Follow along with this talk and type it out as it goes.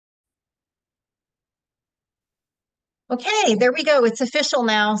Okay, there we go. It's official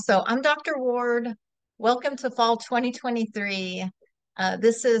now. So I'm Dr. Ward. Welcome to Fall 2023.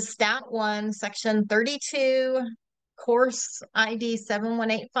 This is Stat 1, Section 32, Course ID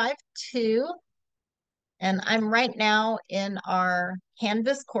 71852. And I'm right now in our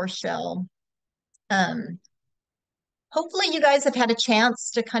Canvas course shell. Um, Hopefully you guys have had a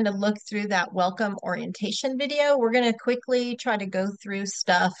chance to kind of look through that welcome orientation video. We're going to quickly try to go through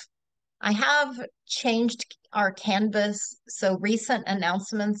stuff. I have changed our Canvas, so recent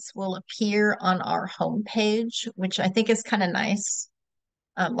announcements will appear on our homepage, which I think is kind of nice.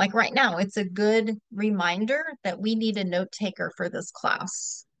 Like right now, it's a good reminder that we need a note taker for this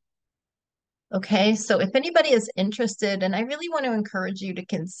class. Okay, so if anybody is interested, and I really want to encourage you to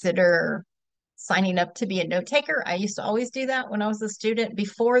consider signing up to be a note taker. I used to always do that when I was a student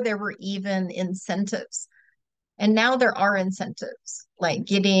before there were even incentives. And now there are incentives like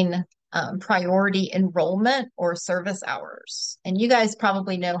getting priority enrollment or service hours. And you guys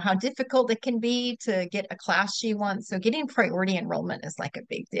probably know how difficult it can be to get a class you want. So getting priority enrollment is like a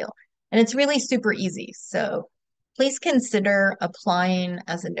big deal. And it's really super easy. So please consider applying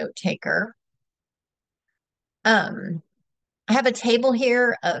as a note taker. Um, I have a table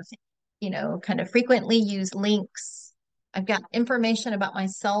here of, kind of frequently used links. I've got information about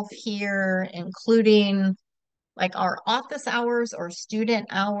myself here, including like our office hours or student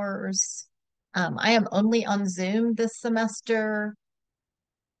hours. I am only on Zoom this semester.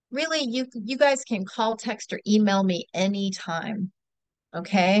 Really, you guys can call, text, or email me anytime.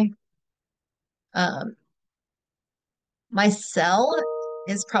 Okay. Um, my cell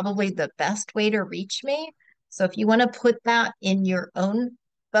is probably the best way to reach me. So if you want to put that in your own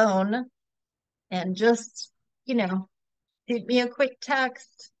phone and just, you know, shoot me a quick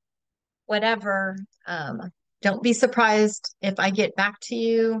text, whatever. Don't be surprised if I get back to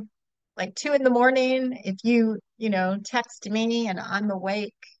you like 2 in the morning. If text me and I'm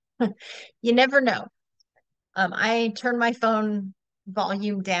awake, you never know. I turn my phone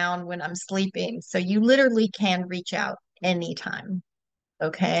volume down when I'm sleeping, so you literally can reach out anytime.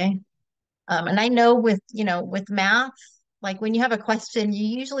 Okay. And I know with math, like when you have a question,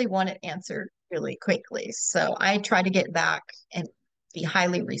 you usually want it answered really quickly. So I try to get back and be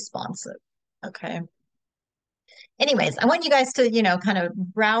highly responsive. Okay. Anyways, I want you guys to, kind of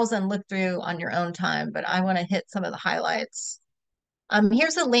browse and look through on your own time, but I want to hit some of the highlights.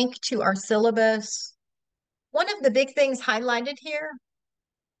 Here's a link to our syllabus. One of the big things highlighted here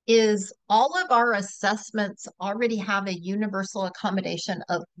is all of our assessments already have a universal accommodation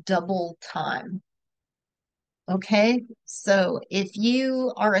of double time. Okay, so if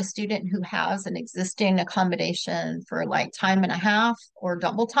you are a student who has an existing accommodation for like time and a half or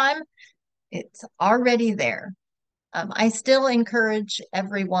double time, it's already there. I still encourage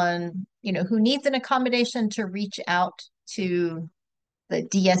everyone, who needs an accommodation to reach out to the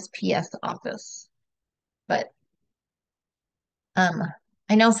DSPS office. But um,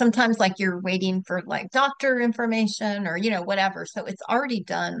 I know sometimes like you're waiting for like doctor information or, whatever. So it's already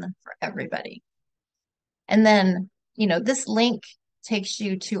done for everybody. And then, this link takes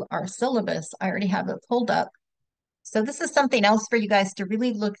you to our syllabus. I already have it pulled up. So this is something else for you guys to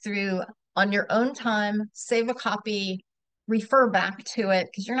really look through on your own time, save a copy, refer back to it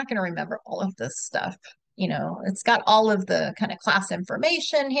because you're not going to remember all of this stuff. It's got all of the kind of class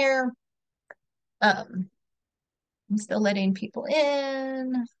information here. Um, I'm still letting people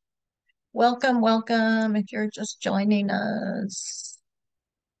in. Welcome, welcome if you're just joining us.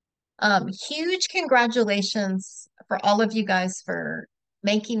 Huge congratulations for all of you guys for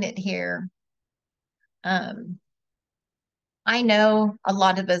making it here. Um, I know a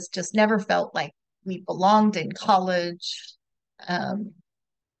lot of us just never felt like we belonged in college. Um,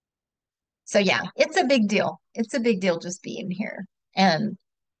 so yeah, it's a big deal. It's a big deal just being here. And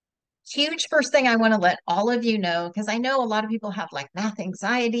huge first thing I want to let all of you know, because I know a lot of people have like math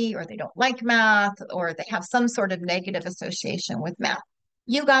anxiety or they don't like math or they have some sort of negative association with math.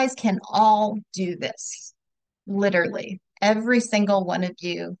 You guys can all do this. Literally, every single one of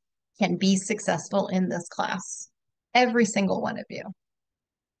you can be successful in this class. Every single one of you.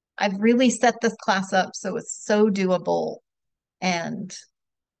 I've really set this class up so it's so doable. And,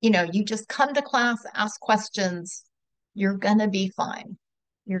 you just come to class, ask questions. You're going to be fine.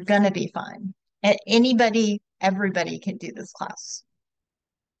 You're going to be fine. And anybody, everybody can do this class.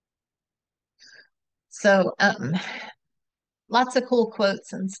 So, lots of cool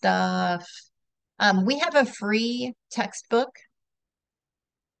quotes and stuff. We have a free textbook.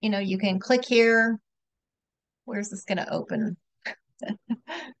 You can click here. Where's this going to open?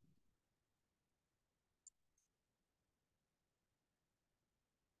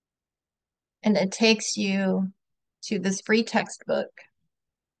 And it takes you to this free textbook,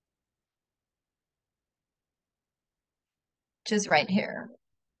 which is right here.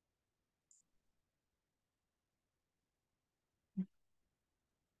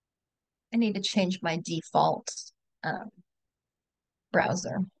 I need to change my default um,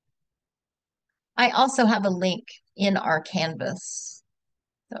 browser. I also have a link in our Canvas,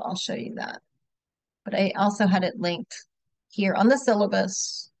 so I'll show you that. But I also had it linked here on the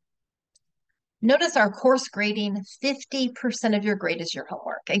syllabus. Notice our course grading, 50% of your grade is your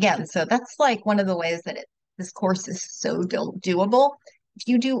homework. Again, so that's like one of the ways that this course is so doable. If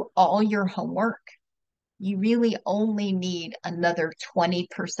you do all your homework, you really only need another 20%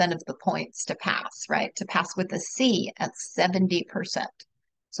 of the points to pass, right? To pass with a C at 70%.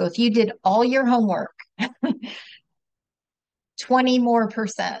 So if you did all your homework, 20 more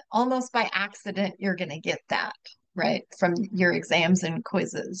percent, almost by accident, you're going to get that, right? From your exams and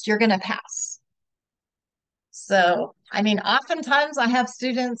quizzes, you're going to pass. So, I mean, oftentimes I have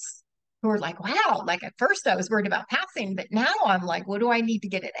students who are like, wow, like at first I was worried about passing, but now I'm like, what do I need to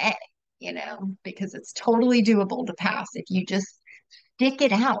get an A? Because it's totally doable to pass if you just stick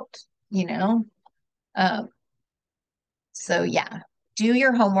it out, you know? Um, so yeah, do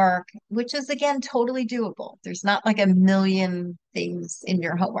your homework, which is again totally doable. There's not like a million things in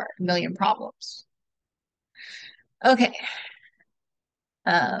your homework, a million problems. Okay.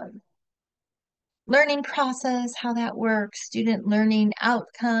 Um, learning process, how that works, student learning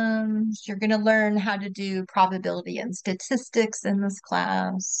outcomes. You're going to learn how to do probability and statistics in this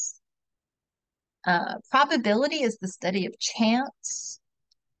class. Probability is the study of chance,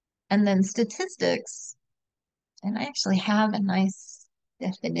 and then statistics. And I actually have a nice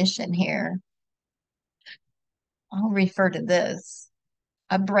definition here. I'll refer to this.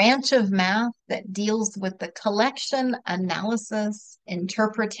 A branch of math that deals with the collection, analysis,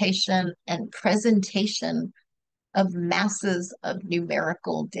 interpretation, and presentation of masses of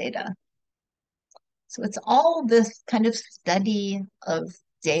numerical data. So it's all this kind of study of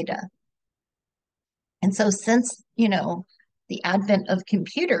data. And so since, the advent of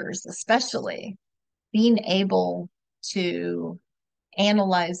computers, especially, being able to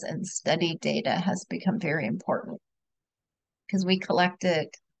analyze and study data has become very important because we collect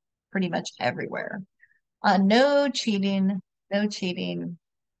it pretty much everywhere. No cheating, no cheating.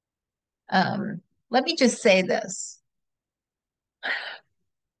 Let me just say this.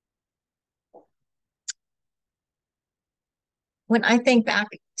 When I think back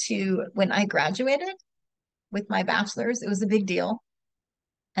to when I graduated with my bachelor's, it was a big deal.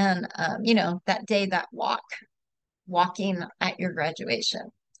 And, that day, that walking at your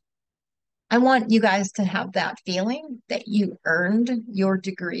graduation, I want you guys to have that feeling that you earned your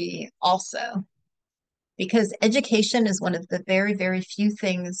degree also, because education is one of the very, very few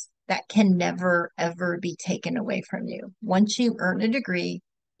things that can never, ever be taken away from you. Once you earn a degree,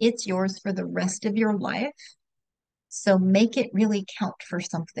 it's yours for the rest of your life. So make it really count for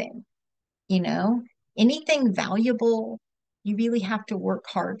something, you know? Anything valuable, you really have to work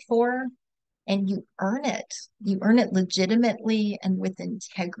hard for, and you earn it. You earn it legitimately and with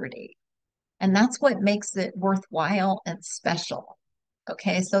integrity. And that's what makes it worthwhile and special.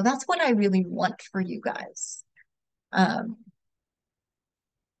 Okay, so that's what I really want for you guys. Um,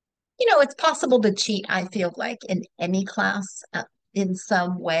 it's possible to cheat, I feel like, in any class in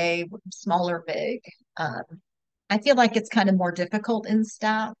some way, small or big. Um, I feel like it's kind of more difficult in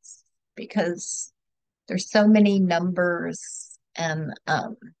stats because there's so many numbers and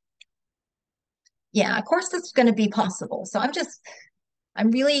yeah, of course it's going to be possible. So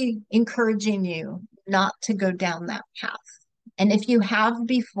I'm really encouraging you not to go down that path. And if you have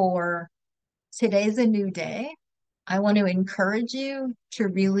before, today's a new day. I want to encourage you to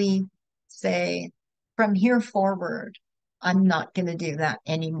really say, from here forward, I'm not going to do that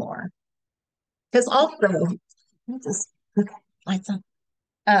anymore. Because also, let me just, okay, lights on.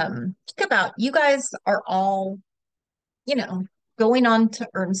 Think about you guys are all, you know, going on to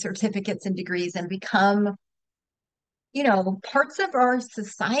earn certificates and degrees and become, parts of our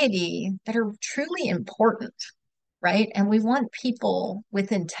society that are truly important, right? And we want people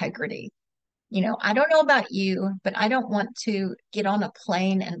with integrity. I don't know about you, but I don't want to get on a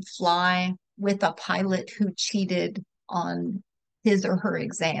plane and fly with a pilot who cheated on his or her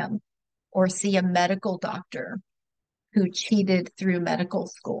exam, or see a medical doctor who cheated through medical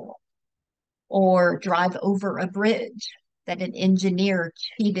school, or drive over a bridge that an engineer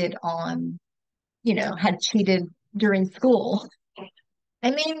cheated on, had cheated during school.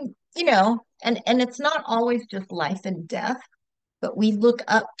 I mean, and it's not always just life and death, but we look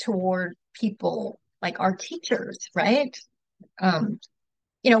up toward people like our teachers, right? Um,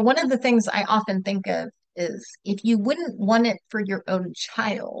 one of the things I often think of is if you wouldn't want it for your own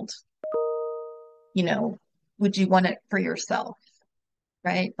child, you know, would you want it for yourself?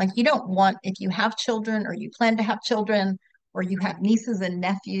 Right? Like you don't want, if you have children or you plan to have children, or you have nieces and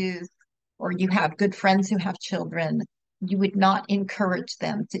nephews, or you have good friends who have children, you would not encourage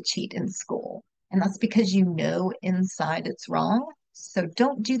them to cheat in school. And that's because you know inside it's wrong. So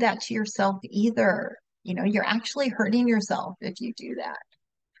don't do that to yourself either. You know, you're actually hurting yourself if you do that.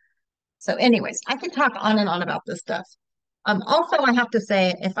 So, anyways, I could talk on and on about this stuff. Also, I have to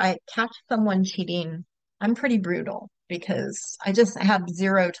say, if I catch someone cheating, I'm pretty brutal because I just have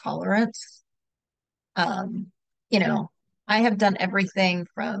zero tolerance. Um, you know, I have done everything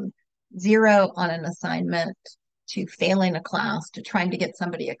from zero on an assignment to failing a class to trying to get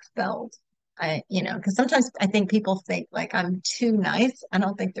somebody expelled. Because sometimes I think people think like I'm too nice. I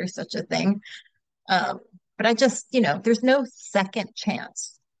don't think there's such a thing. Um, but I just, there's no second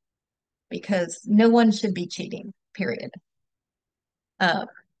chance because no one should be cheating, period. Uh,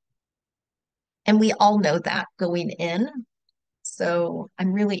 and we all know that going in. So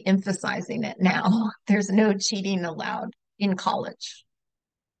I'm really emphasizing it now. There's no cheating allowed in college.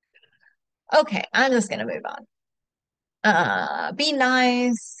 Okay, I'm just going to move on. Be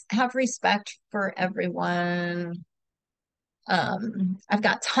nice, have respect for everyone. I've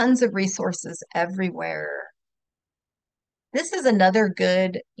got tons of resources everywhere. This is another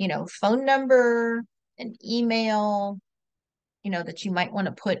good, phone number, an email, that you might want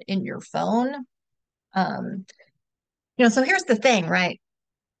to put in your phone. Um, so here's the thing, right?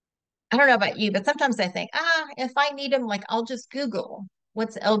 I don't know about you, but sometimes I think, if I need them, like I'll just Google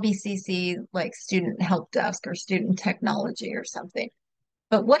what's LBCC, like student help desk or student technology or something.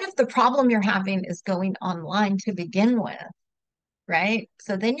 But what if the problem you're having is going online to begin with, right?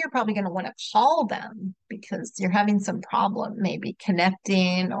 So then you're probably going to want to call them because you're having some problem, maybe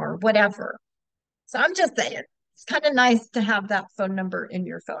connecting or whatever. So I'm just saying, it's kind of nice to have that phone number in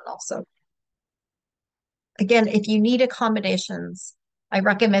your phone also. Again, if you need accommodations, I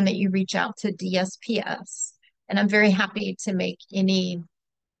recommend that you reach out to DSPS. And I'm very happy to make any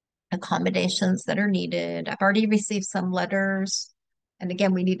accommodations that are needed. I've already received some letters. And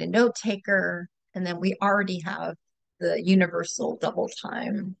again, we need a note taker. And then we already have the universal double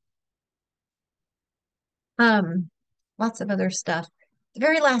time. Um, Lots of other stuff. The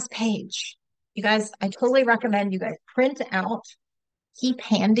very last page. You guys, I totally recommend you guys print out, keep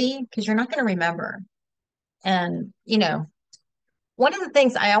handy because you're not going to remember. And, one of the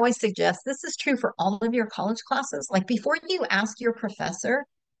things I always suggest, this is true for all of your college classes, like before you ask your professor,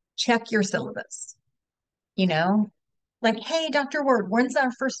 check your syllabus, you know, like, hey, Dr. Ward, when's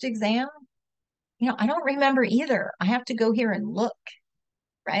our first exam? I don't remember either. I have to go here and look,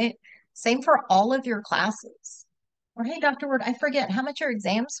 right? Same for all of your classes. Or, hey, Dr. Ward, I forget how much your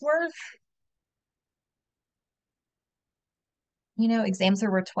exams were. Exams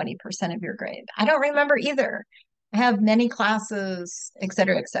are worth 20% of your grade. I don't remember either. I have many classes, et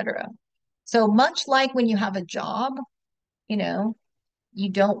cetera, et cetera. So much like when you have a job, you know, you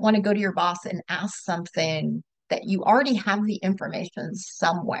don't want to go to your boss and ask something that you already have the information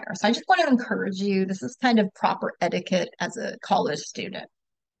somewhere. So I just want to encourage you. This is kind of proper etiquette as a college student.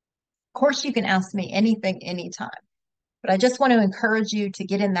 Of course, you can ask me anything, anytime, but I just want to encourage you to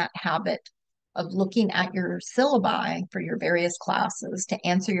get in that habit of looking at your syllabi for your various classes to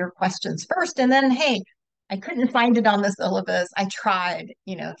answer your questions first. And then, hey, I couldn't find it on the syllabus. I tried,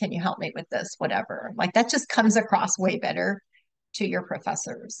 can you help me with this? Whatever. Like that just comes across way better to your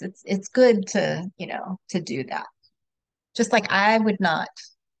professors. It's good to, to do that. Just like I would not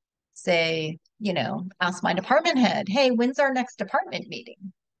say, ask my department head, hey, when's our next department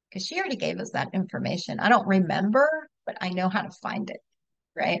meeting? Because she already gave us that information. I don't remember, but I know how to find it,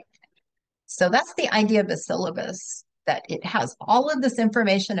 right? So that's the idea of a syllabus, that it has all of this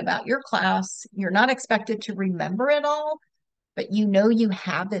information about your class. You're not expected to remember it all, but you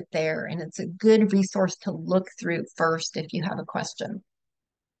have it there, and it's a good resource to look through first if you have a question.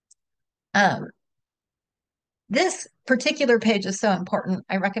 Um, this particular page is so important.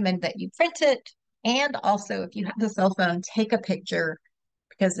 I recommend that you print it. And also, if you have a cell phone, take a picture.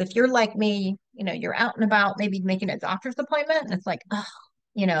 Because if you're like me, you're out and about, maybe making a doctor's appointment, and it's like, oh,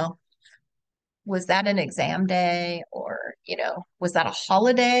 you know, was that an exam day or, was that a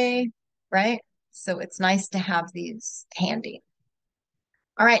holiday? Right? So it's nice to have these handy.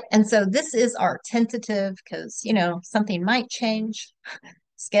 All right. And so this is our tentative because, something might change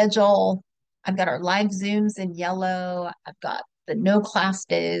schedule. I've got our live Zooms in yellow. I've got the no class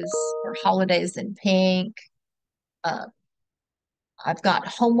days or holidays in pink. Uh, I've got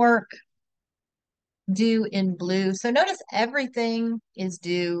homework due in blue. So notice everything is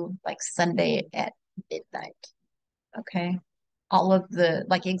due like Sunday at midnight. Okay. All of the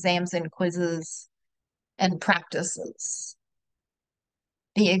like exams and quizzes and practices.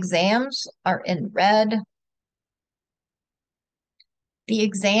 The exams are in red. The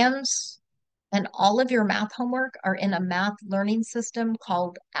exams and all of your math homework are in a math learning system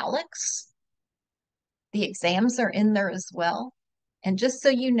called ALEX. The exams are in there as well. And just so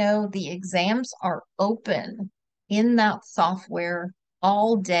you know, the exams are open in that software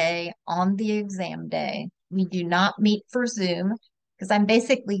all day on the exam day. We do not meet for Zoom because I'm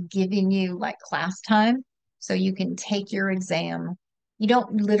basically giving you like class time so you can take your exam. You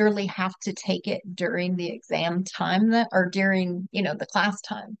don't literally have to take it during the exam time that or during, the class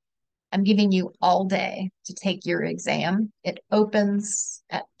time. I'm giving you all day to take your exam. It opens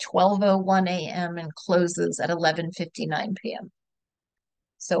at 12:01 a.m. and closes at 11:59 p.m.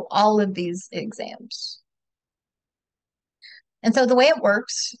 So all of these exams. And so the way it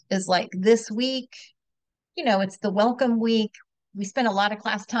works is like this week, it's the welcome week. We spent a lot of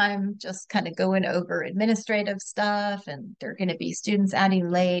class time just kind of going over administrative stuff, and there are going to be students adding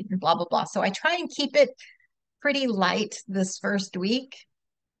late and blah, blah, blah. So I try and keep it pretty light this first week.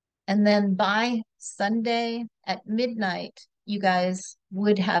 And then by Sunday at midnight, you guys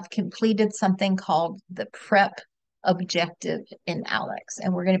would have completed something called the prep objective in ALEX.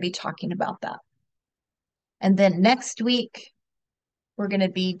 And we're going to be talking about that. And then next week, we're going to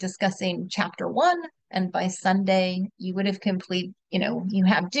be discussing chapter 1. And by Sunday, you would have completed, you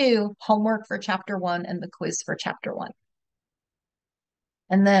have due homework for chapter 1 and the quiz for chapter 1.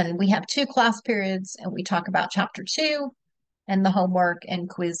 And then we have 2 class periods and we talk about chapter 2, and the homework and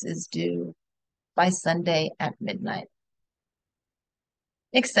quiz is due by Sunday at midnight,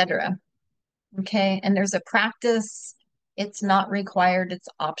 etc. Okay. And there's a practice. It's not required. It's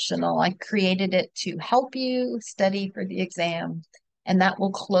optional. I created it to help you study for the exam, and that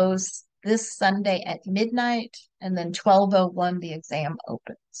will close this Sunday at midnight, and then 12:01 the exam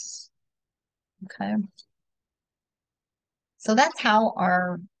opens. Okay. So that's how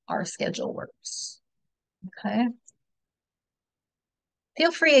our schedule works. Okay.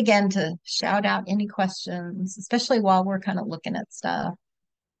 Feel free again to shout out any questions, especially while we're kind of looking at stuff.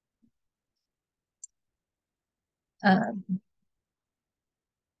 Um,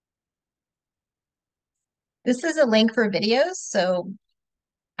 this is a link for videos. So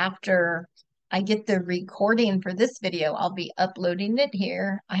after I get the recording for this video, I'll be uploading it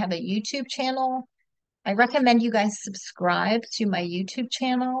here. I have a YouTube channel. I recommend you guys subscribe to my YouTube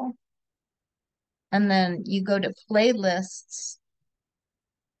channel. And then you go to playlists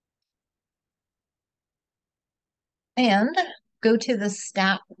and go to the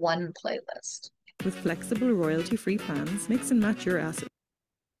Stat 1 playlist. With flexible royalty-free plans, mix and match your assets.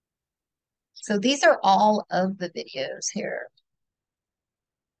 So these are all of the videos here.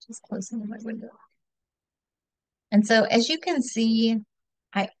 Just closing my window. And so as you can see,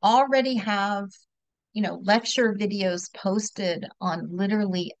 I already have, lecture videos posted on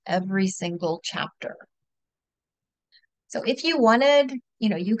literally every single chapter. So if you wanted,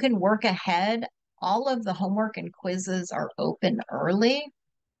 you can work ahead. All of the homework and quizzes are open early.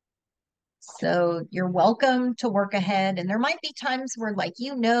 So you're welcome to work ahead. And there might be times where like,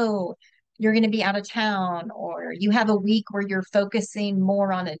 you're going to be out of town, or you have a week where you're focusing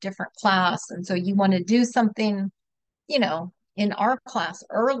more on a different class. And so you want to do something, in our class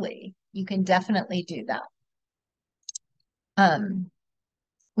early, you can definitely do that.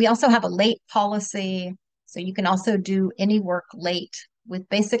 We also have a late policy. So you can also do any work late with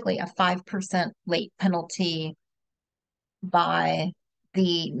basically a 5% late penalty by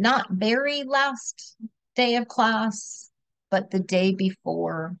the not very last day of class, but the day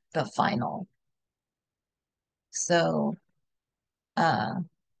before the final. So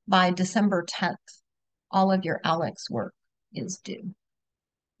by December 10th, all of your ALEX work is due.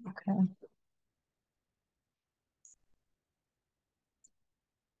 Okay.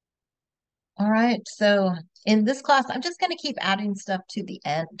 All right. So in this class, I'm just going to keep adding stuff to the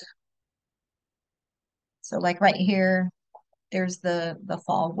end. So like right here, there's the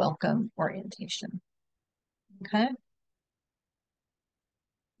fall welcome orientation. Okay.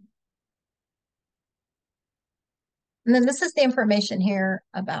 And then this is the information here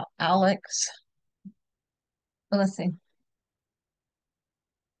about ALEX. Well, let's see.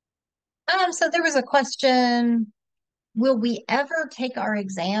 So there was a question, will we ever take our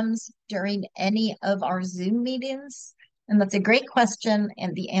exams during any of our Zoom meetings? And that's a great question,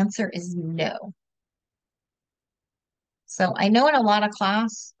 and the answer is no. So I know in a lot of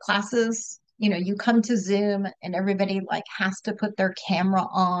classes, you come to Zoom and everybody like has to put their camera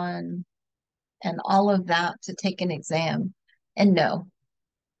on and all of that to take an exam. And no.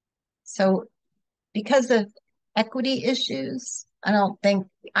 So because of equity issues,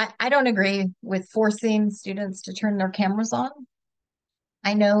 I don't agree with forcing students to turn their cameras on.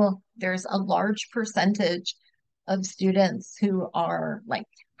 I know there's a large percentage of students who are like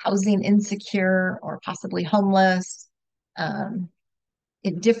housing insecure or possibly homeless, um,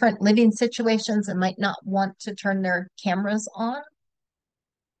 in different living situations and might not want to turn their cameras on.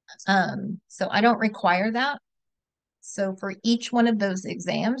 So I don't require that. So for each one of those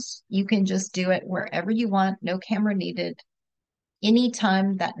exams, you can just do it wherever you want, no camera needed,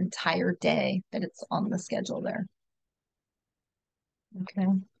 anytime that entire day that it's on the schedule there. Okay.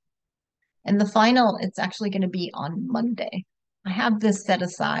 And the final, it's actually going to be on Monday. I have this set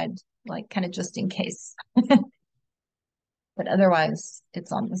aside, like kind of just in case, but otherwise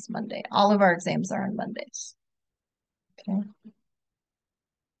it's on this Monday. All of our exams are on Mondays. Okay.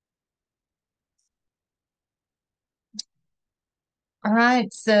 All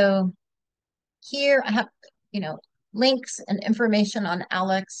right. So here I have, you know, links and information on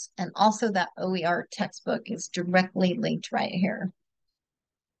ALEKS, and also that OER textbook is directly linked right here.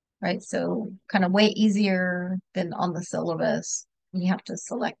 Right. So kind of way easier than on the syllabus. You have to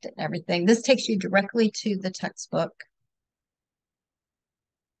select it and everything. This takes you directly to the textbook.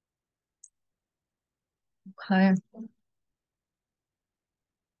 Okay.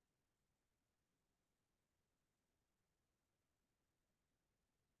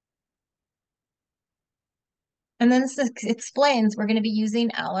 And then this explains we're going to be using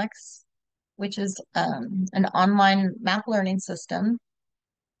ALEKS, which is an online math learning system.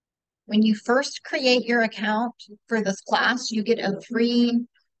 When you first create your account for this class, you get a free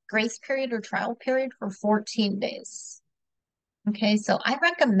grace period or trial period for 14 days. Okay, so I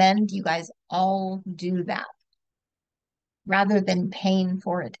recommend you guys all do that rather than paying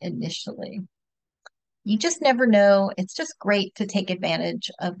for it initially. You just never know. It's just great to take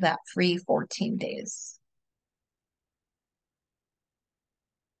advantage of that free 14 days.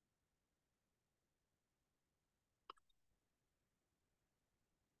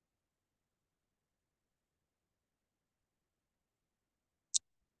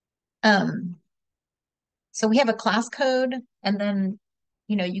 Um, so we have a class code, and then,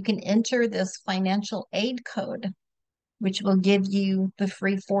 you can enter this financial aid code, which will give you the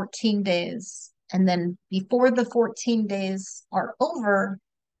free 14 days. And then before the 14 days are over,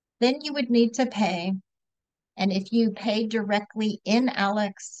 then you would need to pay. And if you pay directly in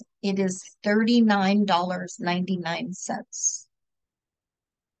ALEKS, it is $39.99.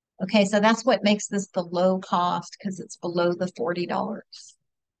 Okay, so that's what makes this the low cost because it's below the $40.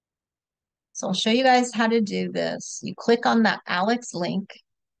 So I'll show you guys how to do this. You click on that ALEKS link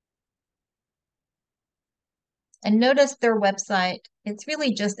and notice their website. It's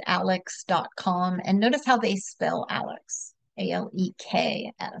really just aleks.com. And notice how they spell ALEKS,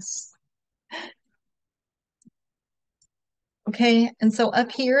 ALEKS. Okay, and so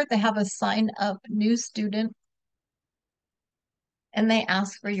up here they have a sign up new student and they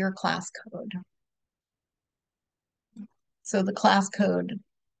ask for your class code. So the class code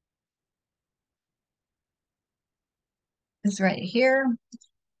is right here.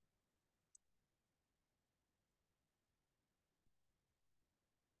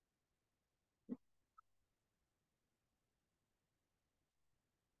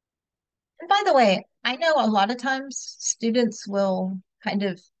 And by the way, I know a lot of times students will kind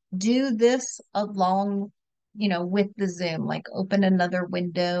of do this along, with the Zoom, like open another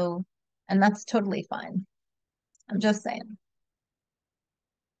window, and that's totally fine. I'm just saying.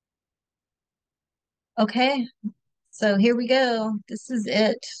 Okay, so here we go. This is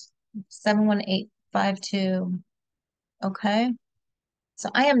it. 71852. Okay. So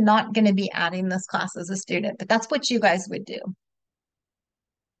I am not going to be adding this class as a student, but that's what you guys would do.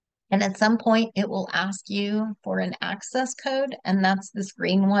 And at some point, it will ask you for an access code, and that's this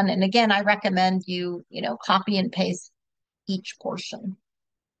green one. And again, I recommend you, copy and paste each portion.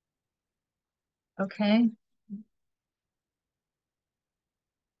 Okay.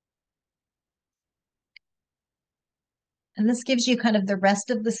 And this gives you kind of the rest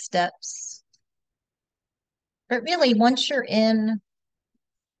of the steps. But really, once you're kind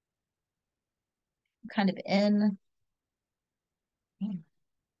of in,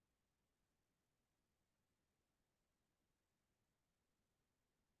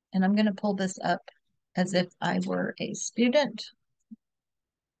 and I'm going to pull this up as if I were a student,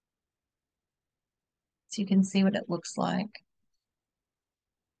 so you can see what it looks like.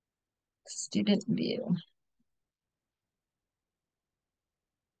 Student view.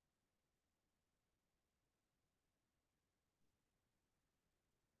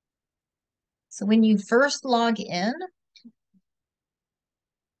 So when you first log in,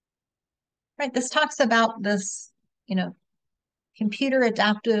 right? This talks about this, you know, computer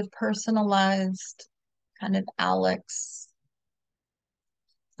adaptive, personalized kind of ALEKS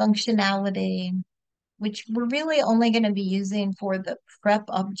functionality, which we're really only going to be using for the prep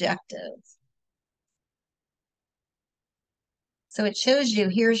objective. So it shows you,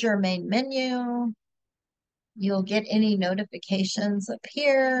 here's your main menu. You'll get any notifications up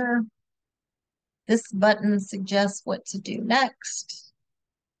here. This button suggests what to do next.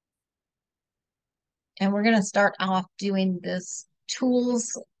 And we're going to start off doing this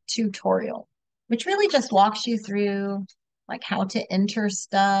tools tutorial, which really just walks you through like how to enter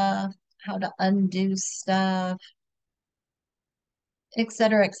stuff, how to undo stuff, et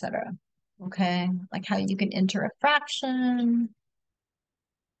cetera, et cetera. Okay, like how you can enter a fraction.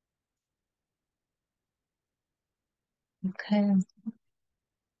 Okay,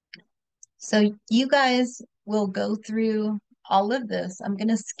 so you guys will go through all of this. I'm going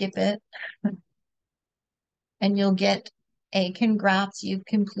to skip it and you'll get a congrats, you've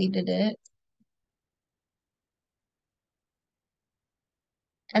completed it.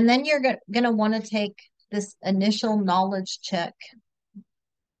 And then you're going to want to take this initial knowledge check.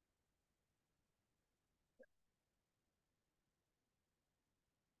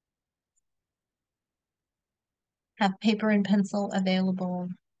 Have paper and pencil available.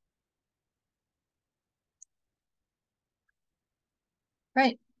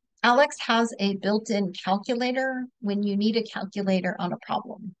 Right. ALEKS has a built-in calculator when you need a calculator on a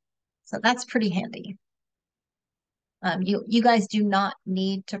problem. So that's pretty handy. You guys do not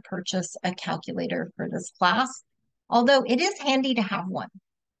need to purchase a calculator for this class, although it is handy to have one.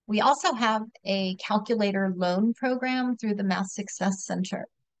 We also have a calculator loan program through the Math Success Center.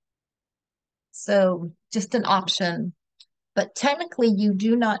 So just an option, but technically you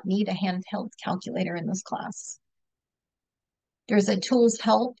do not need a handheld calculator in this class. There's a tools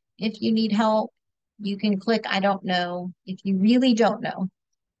help if you need help. You can click I don't know if you really don't know.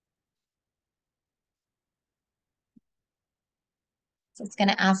 So it's going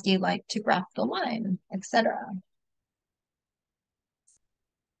to ask you like to graph the line, etc.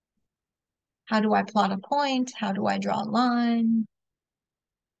 How do I plot a point? How do I draw a line?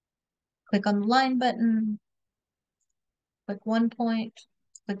 Click on the line button, click one point,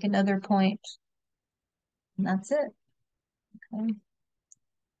 click another point, and that's it. Okay.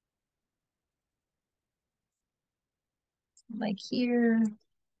 Like here.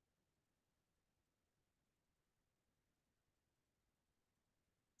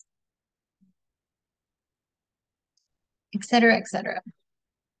 Etc., etc.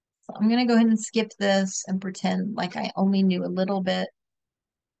 So I'm going to go ahead and skip this and pretend like I only knew a little bit.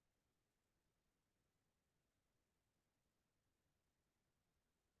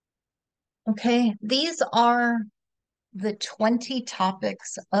 Okay, these are the 20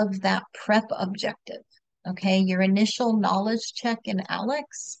 topics of that prep objective. Okay, your initial knowledge check in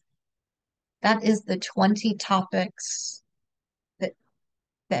ALEKS, that is the 20 topics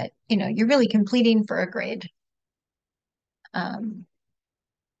that you're really completing for a grade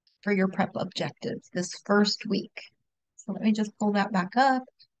for your prep objective this first week. So let me just pull that back up.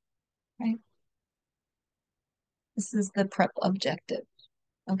 Right. This is the prep objective.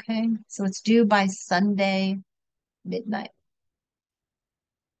 Okay, so it's due by Sunday midnight.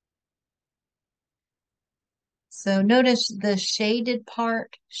 So notice the shaded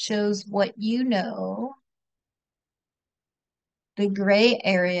part shows what you know. The gray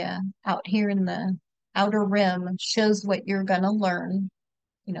area out here in the outer rim shows what you're going to learn,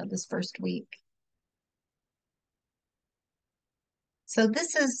 this first week. So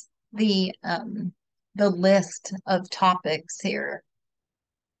this is the list of topics here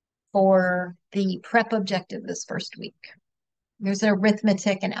for the prep objective this first week. There's an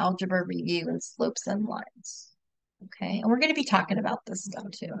arithmetic and algebra review and slopes and lines. Okay, and we're going to be talking about this stuff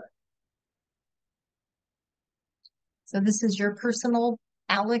too. So this is your personal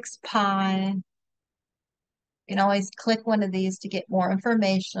ALEKS Pi. You can always click one of these to get more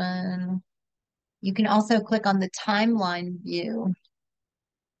information. You can also click on the timeline view.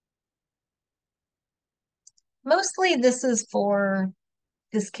 Mostly this is for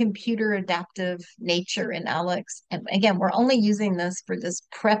this computer adaptive nature in ALEKS. And again, we're only using this for this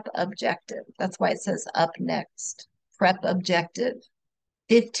prep objective. That's why it says up next, prep objective.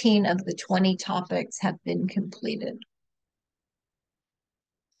 15 of the 20 topics have been completed.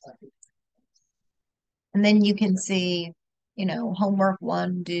 And then you can see, homework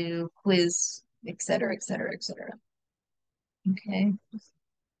one, due, quiz, et cetera, et cetera, et cetera. Okay.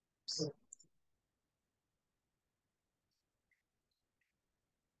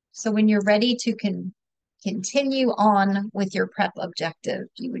 So when you're ready to continue on with your prep objective.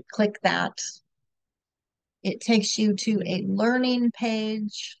 You would click that. It takes you to a learning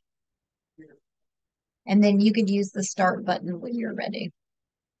page, and then you could use the start button when you're ready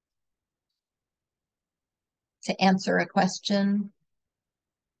to answer a question.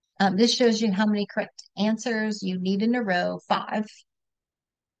 This shows you how many correct answers you need in a row, 5.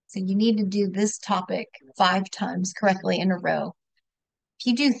 So you need to do this topic 5 times correctly in a row. If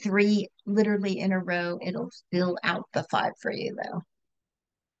you do 3 literally in a row, it'll fill out the 5 for you though.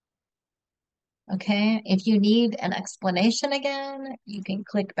 Okay, if you need an explanation again, you can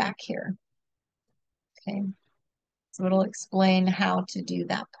click back here. Okay, so it'll explain how to do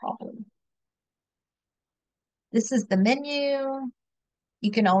that problem. This is the menu.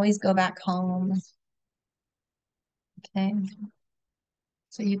 You can always go back home. Okay,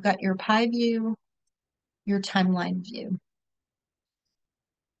 so you've got your pie view, your timeline view.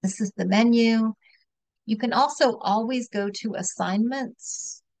 This is the menu. You can also always go to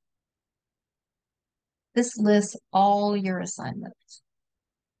assignments. This lists all your assignments.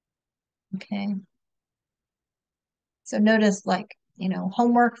 Okay. So notice like,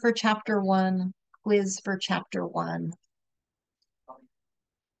 homework for chapter 1, quiz for chapter 1.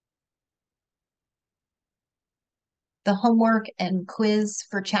 The homework and quiz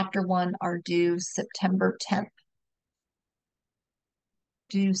for chapter 1 are due September 10th.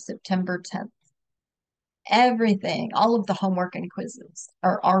 Due September 10th. Everything, all of the homework and quizzes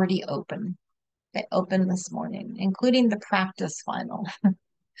are already open. They opened this morning, including the practice final.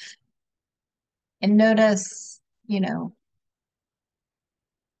 And notice,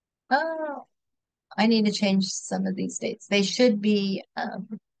 oh, I need to change some of these dates. They should be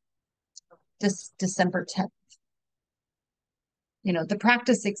December 10th. The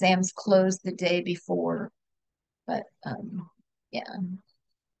practice exams close the day before, but yeah,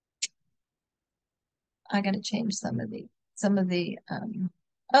 I got to change some of the,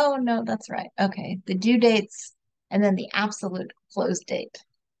 oh no, that's right. Okay, the due dates and then the absolute close date.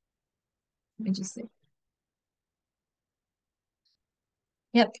 Let me just see.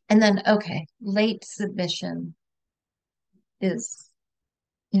 Yep, and then, okay, late submission is,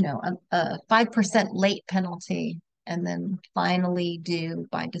 a 5% late penalty, and then finally due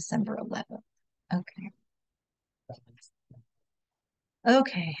by December 11th. Okay.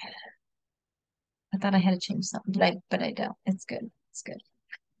 Okay. I thought I had to change something, but I don't. It's good. It's good.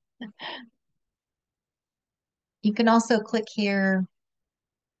 You can also click here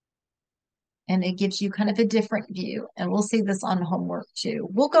and it gives you kind of a different view. And we'll see this on homework too.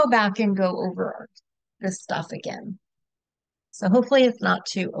 We'll go back and go over this stuff again. So hopefully it's not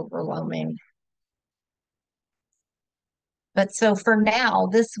too overwhelming. But so for now,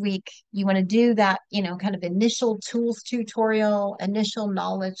 this week, you want to do that, kind of initial tools tutorial, initial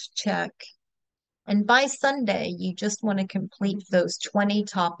knowledge check. And by Sunday, you just want to complete those 20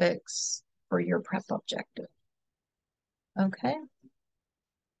 topics for your prep objective. Okay.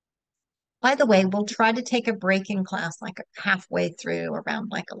 By the way, we'll try to take a break in class like halfway through around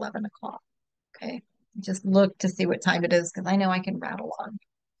like 11 o'clock. Okay. Just look to see what time it is because I know I can rattle on.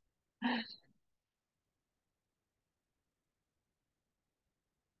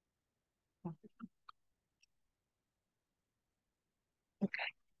 Okay.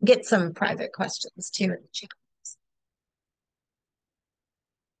 Get some private questions too in the chat.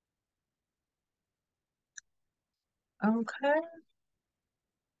 Okay.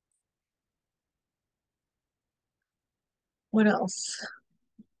 What else?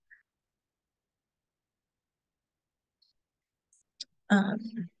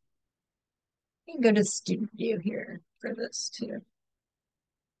 You can go to student view here for this too.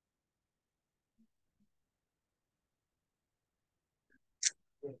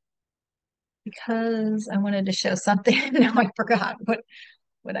 Because I wanted to show something. Now I forgot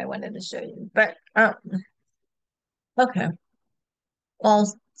what I wanted to show you. But okay.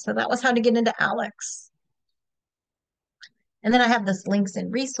 Well, so that was how to get into ALEKS. And then I have this links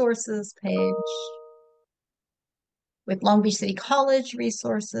and resources page with Long Beach City College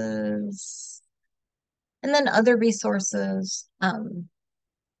resources, and then other resources.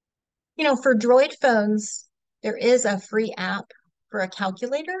 For Droid phones, there is a free app for a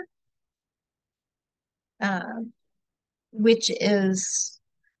calculator, which is,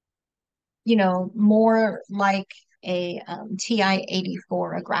 more like a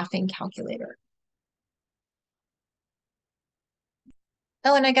TI-84, a graphing calculator.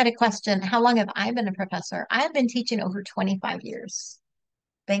 Oh, and I got a question. How long have I been a professor? I have been teaching over 25 years.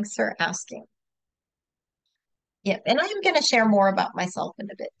 Thanks for asking. Yep, and I'm going to share more about myself in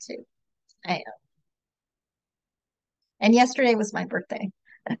a bit too. I am. And yesterday was my birthday.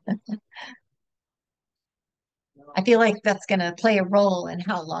 I feel like that's going to play a role in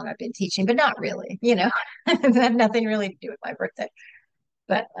how long I've been teaching, but not really, it had nothing really to do with my birthday.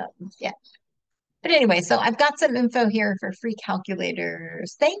 But yeah. But anyway, so I've got some info here for free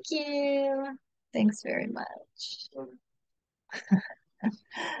calculators. Thank you. Thanks very much.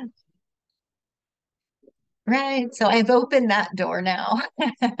 Right. So I've opened that door now,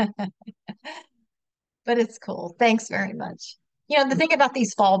 but it's cool. Thanks very much. The thing about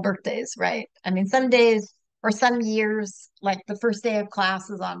these fall birthdays, right? I mean, some days or some years, like the first day of class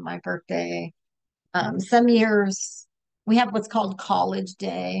is on my birthday. Some years we have what's called college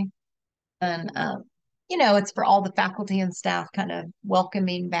day. And, it's for all the faculty and staff kind of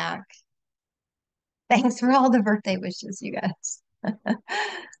welcoming back. Thanks for all the birthday wishes, you guys.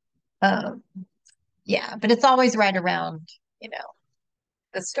 Um, yeah, but it's always right around, you know,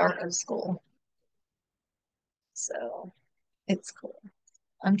 the start of school. So it's cool.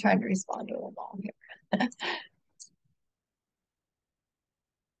 I'm trying to respond to them all here.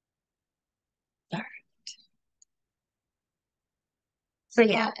 All right. So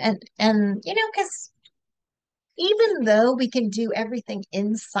yeah, and because even though we can do everything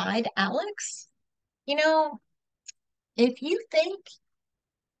inside Alex, you know, if you think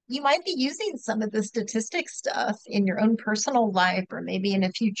you might be using some of the statistics stuff in your own personal life or maybe in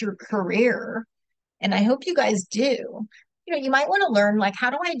a future career, and I hope you guys do. You might want to learn like how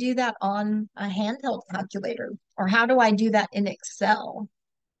do I do that on a handheld calculator or how do I do that in Excel,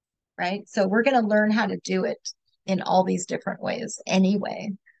 right? So we're going to learn how to do it in all these different ways anyway.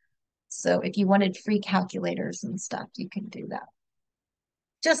 So if you wanted free calculators and stuff, you can do that.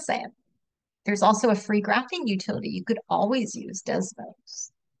 Just saying. There's also a free graphing utility you could always use, Desmos.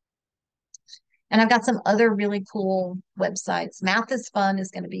 And I've got some other really cool websites. Math is Fun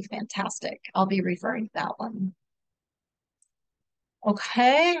is going to be fantastic. I'll be referring to that one.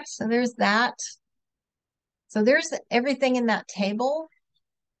 Okay, so there's that. So there's everything in that table.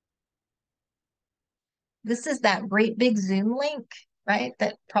 This is that great big Zoom link, right?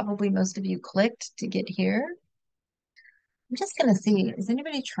 That probably most of you clicked to get here. I'm just going to see, is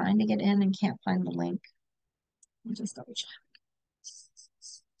anybody trying to get in and can't find the link? Let me just double check.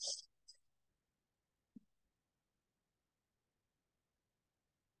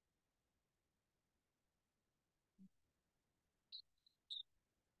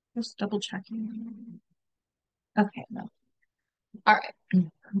 Just double checking. Okay, no. All right.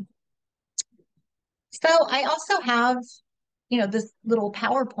 So I also have, this little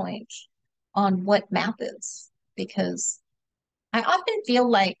PowerPoint on what math is because I often feel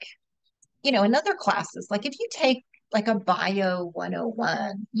like, in other classes, like if you take like a bio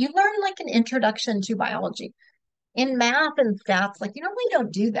 101, you learn like an introduction to biology. In math and stats, like you normally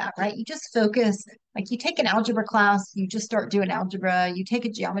don't do that, right? You just focus, like you take an algebra class, you just start doing algebra. You take a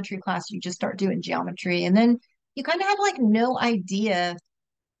geometry class, you just start doing geometry. And then you kind of have like no idea,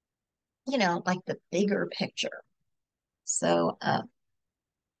 like the bigger picture. So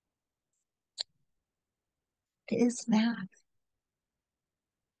it is math.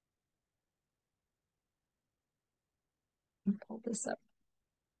 Let me pull this up.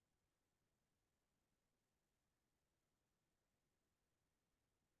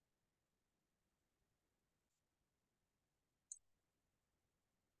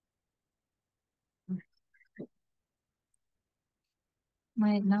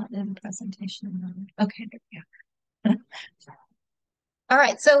 Might not in presentation mode. Okay, there we go. All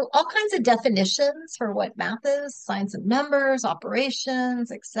right, so all kinds of definitions for what math is, signs of numbers,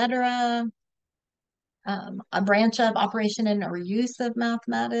 operations, etc. A branch of operation in or use of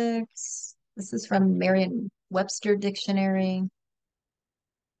mathematics. This is from Merriam-Webster Dictionary.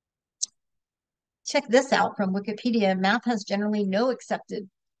 Check this out from Wikipedia. Math has generally no accepted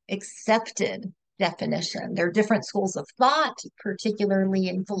definition. There are different schools of thought, particularly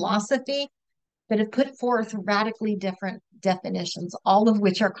in philosophy, that have put forth radically different definitions, all of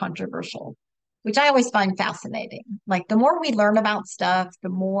which are controversial, which I always find fascinating. Like the more we learn about stuff, the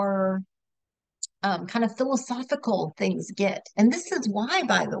more kind of philosophical things get. And this is why,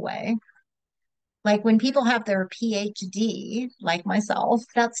 by the way, like when people have their PhD, like myself,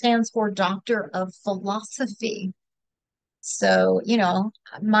 that stands for Doctor of Philosophy. So,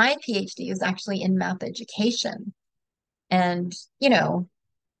 my PhD is actually in math education. And,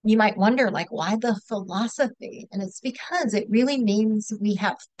 you might wonder, like, why the philosophy? And it's because it really means we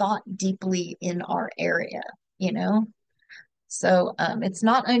have thought deeply in our area, you know? So it's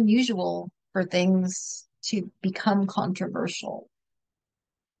not unusual for things to become controversial.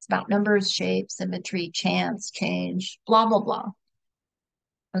 It's about numbers, shape, symmetry, chance, change, blah, blah, blah.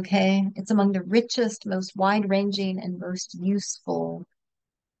 Okay. It's among the richest, most wide ranging, and most useful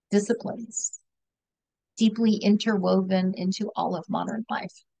disciplines. deeply interwoven into all of modern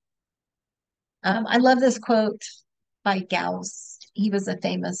life. I love this quote by Gauss. He was a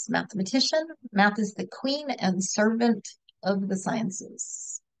famous mathematician. Math is the queen and servant of the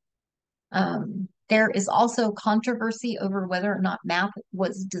sciences. There is also controversy over whether or not math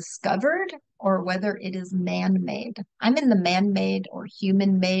was discovered or whether it is man-made. I'm in the man-made or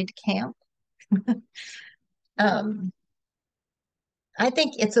human-made camp. Um, I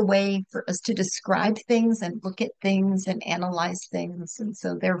think it's a way for us to describe things and look at things and analyze things. And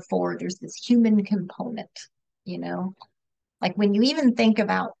so therefore there's this human component, you know, like when you even think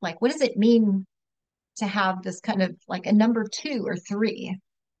about like what does it mean to have this kind of like a number two or three,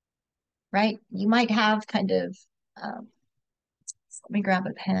 right? You might have kind of let me grab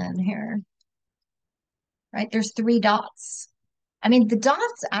a pen here, right? There's three dots. I mean, the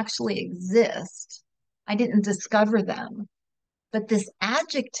dots actually exist. I didn't discover them, but this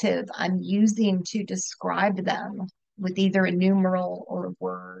adjective I'm using to describe them with either a numeral or a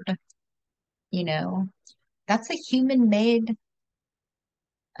word, you know, that's a human made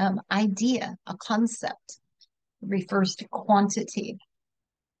idea, a concept. It refers to quantity.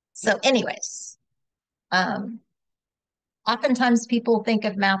 So, anyways, um, oftentimes people think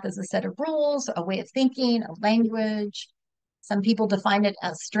of math as a set of rules, a way of thinking, a language. Some people define it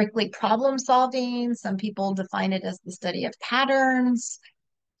as strictly problem solving. Some people define it as the study of patterns,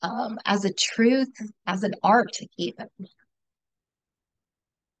 as a truth, as an art, even.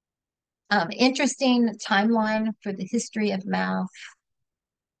 Interesting timeline for the history of math,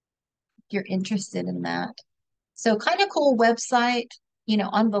 if you're interested in that. So, kind of cool website. You know,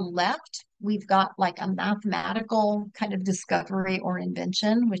 on the left, we've got like a mathematical kind of discovery or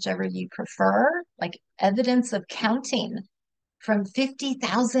invention, whichever you prefer, like evidence of counting from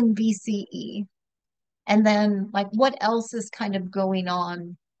 50,000 BCE. And then, like, what else is kind of going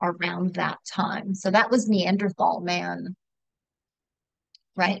on around that time? So, that was Neanderthal man,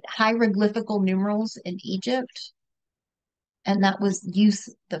 right? Hieroglyphical numerals in Egypt. And that was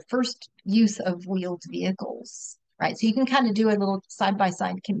the first use of wheeled vehicles, right? So, you can kind of do a little side by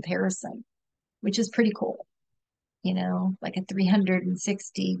side comparison, which is pretty cool, you know, like a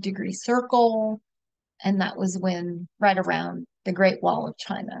 360-degree circle. And that was when, right around the Great Wall of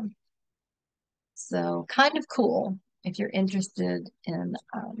China. So kind of cool if you're interested in,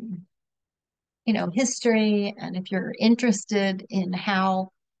 you know, history and if you're interested in how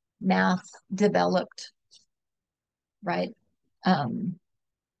math developed, right? Um,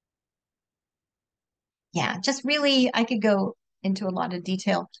 yeah, just really, I could go into a lot of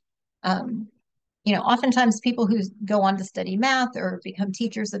detail. Um, you know, oftentimes people who go on to study math or become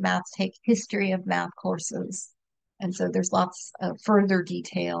teachers of math take history of math courses. And so there's lots of further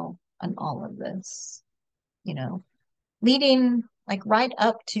detail on all of this, you know, leading like right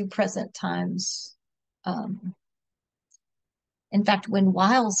up to present times. Um, in fact, when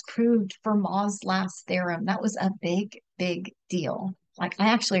Wiles proved Fermat's last theorem, that was a big, big deal. Like I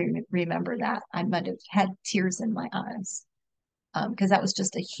actually remember that. I might have had tears in my eyes because that was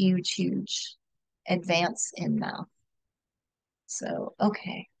just a huge, huge advance in math. So,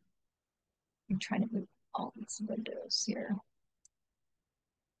 okay, I'm trying to move all these windows here.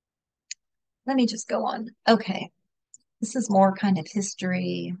 Let me just go on. Okay, this is more kind of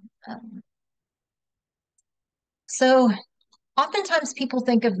history. So, oftentimes people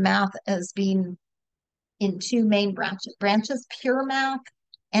think of math as being in two main branches, pure math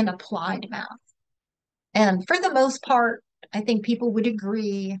and applied math. And for the most part, I think people would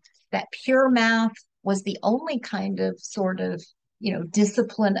agree that pure math was the only kind of sort of, you know,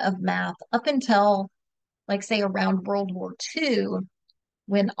 discipline of math up until, like, say, around World War II,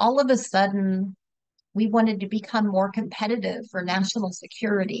 when all of a sudden we wanted to become more competitive for national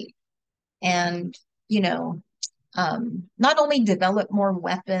security and, you know, not only develop more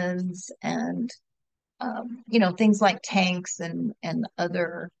weapons and you know, things like tanks and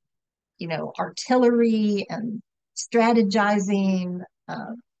other, you know, artillery and strategizing,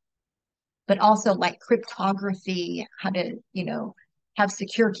 but also like cryptography, how to, you know, have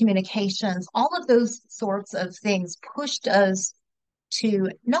secure communications. All of those sorts of things pushed us to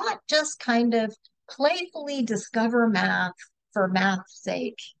not just kind of playfully discover math for math's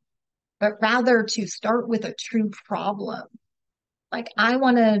sake, but rather to start with a true problem. Like I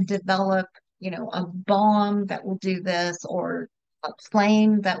want to develop, you know, a bomb that will do this or a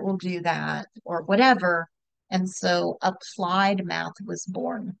plane that will do that or whatever. And so applied math was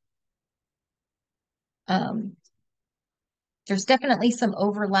born. Um, there's definitely some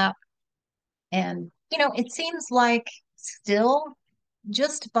overlap. And, you know, it seems like still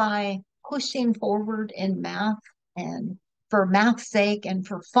just by pushing forward in math and for math's sake and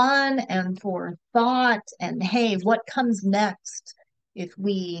for fun and for thought and hey, what comes next if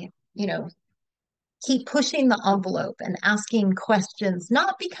we, keep pushing the envelope and asking questions,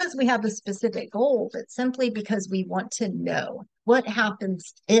 not because we have a specific goal, but simply because we want to know what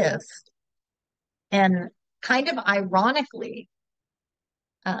happens and kind of ironically,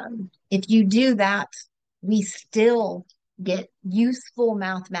 if you do that, we still get useful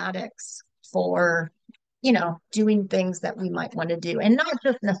mathematics for, doing things that we might want to do, and not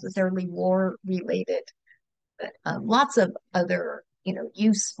just necessarily war related, but lots of other,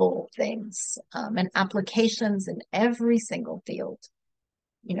 useful things and applications in every single field,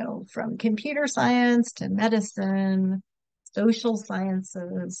 from computer science to medicine, social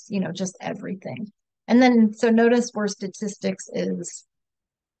sciences, just everything. And then, so notice where statistics is.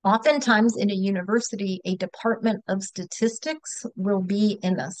 Oftentimes in a university, a department of statistics will be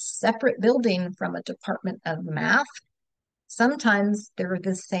in a separate building from a department of math. Sometimes they're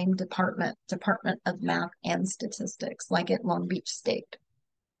the same department of math and statistics, like at Long Beach State.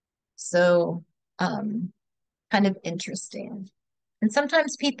 So, kind of interesting. And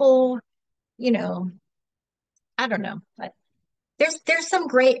sometimes people, you know, I don't know, but there's some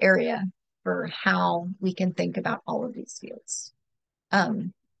gray area for how we can think about all of these fields.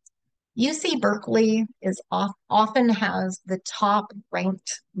 Um, UC Berkeley often has the top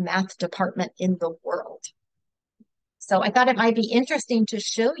ranked math department in the world. So I thought it might be interesting to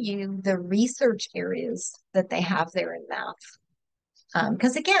show you the research areas that they have there in math.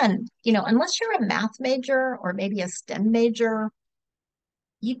 Because again, unless you're a math major or maybe a STEM major,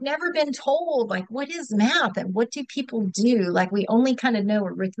 you've never been told like what is math and what do people do? Like we only kind of know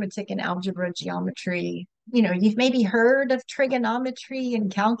arithmetic and algebra, geometry. You've maybe heard of trigonometry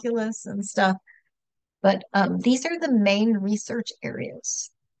and calculus and stuff, but these are the main research areas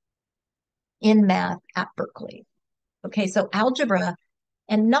in math at Berkeley. Okay, so algebra,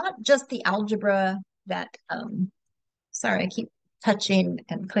 and not just the algebra that, sorry, I keep touching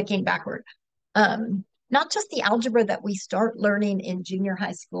and clicking backward. Not just the algebra that we start learning in junior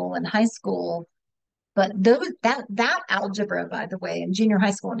high school and high school, but that algebra, by the way, in junior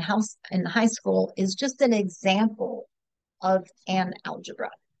high school and high school is just an example of an algebra.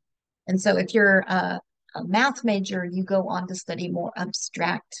 And so if you're a math major, you go on to study more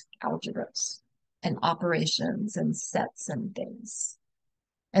abstract algebras and operations and sets and things.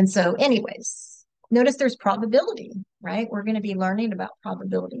 And so, anyways, notice there's probability, right? We're going to be learning about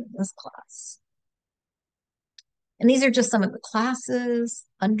probability in this class. And these are just some of the classes,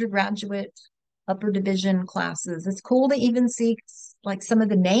 undergraduate, upper division classes. It's cool to even see like some of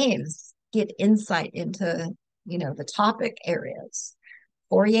the names get insight into, the topic areas.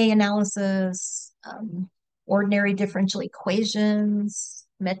 Fourier analysis, ordinary differential equations,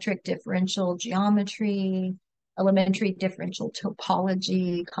 metric differential geometry, elementary differential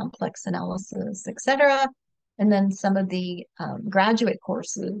topology, complex analysis, etc. And then some of the graduate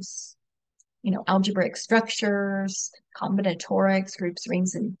courses, algebraic structures, combinatorics, groups,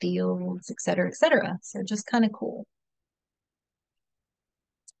 rings, and fields, etc., etc. So just kind of cool.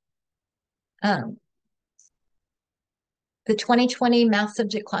 The 2020 math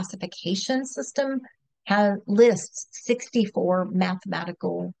subject classification system lists 64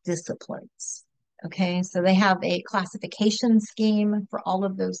 mathematical disciplines. Okay, so they have a classification scheme for all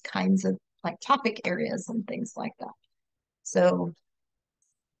of those kinds of like topic areas and things like that. So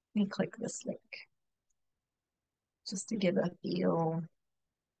let me click this link just to give a feel.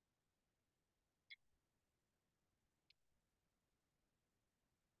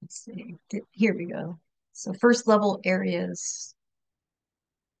 Let's see, here we go. So first level areas,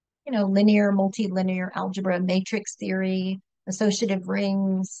 linear, multilinear algebra, matrix theory, associative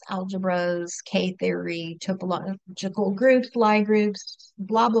rings, algebras, K theory, topological groups, Lie groups,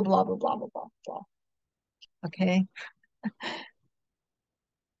 blah, blah, blah, blah, blah, blah, blah, blah. Okay.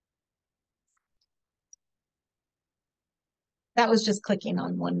 That was just clicking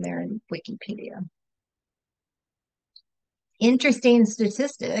on one there in Wikipedia. Interesting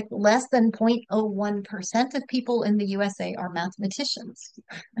statistic, less than 0.01% of people in the USA are mathematicians.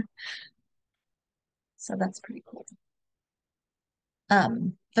 So that's pretty cool.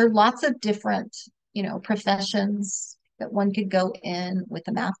 There are lots of different, professions that one could go in with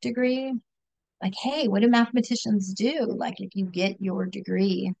a math degree. Like, hey, what do mathematicians do? Like, if you get your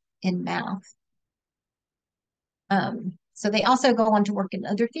degree in math. So they also go on to work in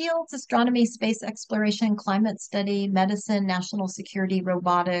other fields: astronomy, space exploration, climate study, medicine, national security,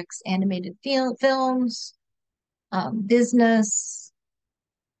 robotics, animated films, business.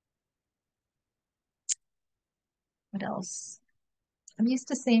 What else? I'm used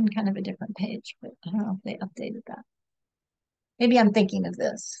to seeing kind of a different page, but I don't know if they updated that. maybe I'm thinking of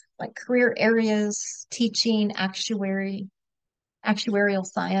this, like career areas, teaching, actuarial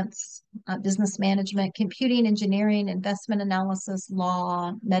science, business management, computing, engineering, investment analysis,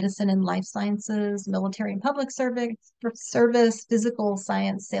 law, medicine and life sciences, military and public service, physical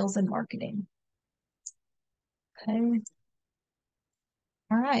science, sales and marketing. Okay.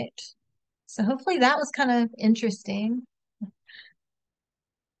 All right. So hopefully that was kind of interesting.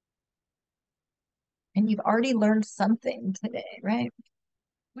 And you've already learned something today, right?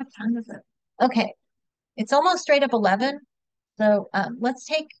 What time is it? Okay. It's almost straight up 11. So let's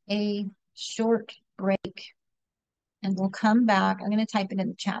take a short break and we'll come back. I'm going to type it in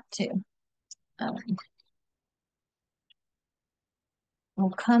the chat too. Um, we'll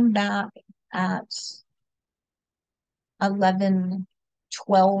come back at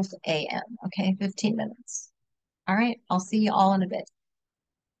 11:12 a.m. Okay, 15 minutes. All right, I'll see you all in a bit.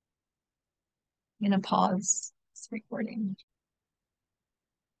 I'm going to pause this recording.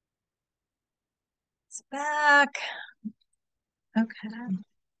 It's back. Okay.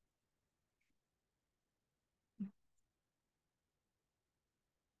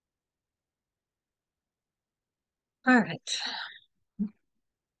 All right.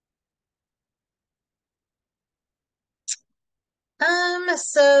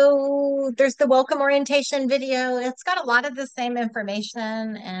 So there's the welcome orientation video. It's got a lot of the same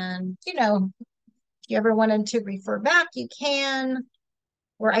information. And, if you ever wanted to refer back, you can,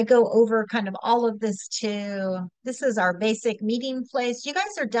 where I go over kind of all of this too. This is our basic meeting place. You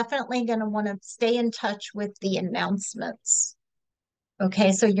guys are definitely going to want to stay in touch with the announcements.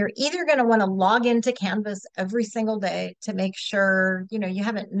 Okay, so you're either going to want to log into Canvas every single day to make sure, you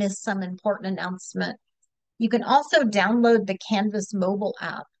haven't missed some important announcement. You can also download the Canvas mobile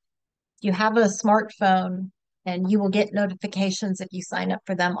app. You have a smartphone and you will get notifications if you sign up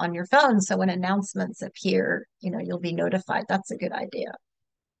for them on your phone. So when announcements appear, you'll be notified. That's a good idea.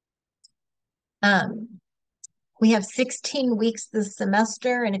 We have 16 weeks this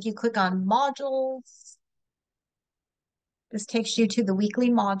semester, and if you click on modules, this takes you to the weekly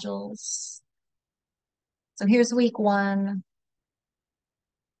modules. So here's week 1.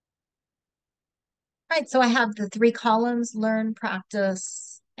 Right, so I have the 3 columns, learn,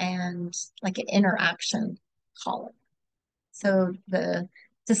 practice, and like an interaction column. So the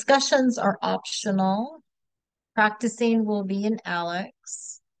discussions are optional. Practicing will be in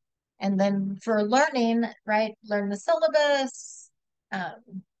ALEKS. And then for learning, right, learn the syllabus. I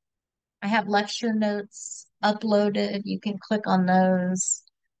have lecture notes uploaded. You can click on those.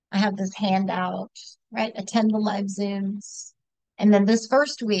 I have this handout, right? Attend the live Zooms. And then this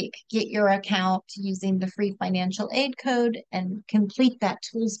first week, get your account using the free financial aid code and complete that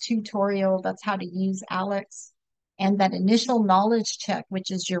tools tutorial. That's how to use ALEKS and that initial knowledge check,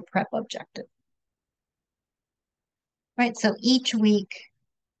 which is your prep objective. Right. So each week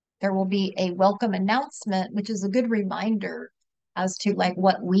there will be a welcome announcement, which is a good reminder as to like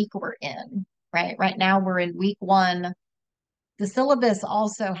what week we're in, right? Right now we're in week 1. The syllabus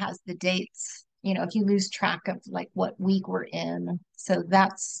also has the dates, if you lose track of like what week we're in. So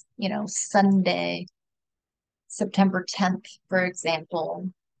that's, Sunday, September 10th, for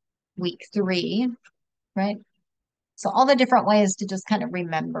example, week 3, right? So all the different ways to just kind of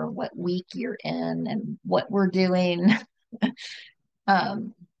remember what week you're in and what we're doing.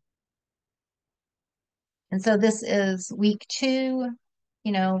 um, And so this is week 2,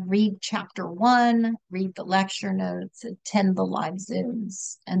 read chapter 1, read the lecture notes, attend the live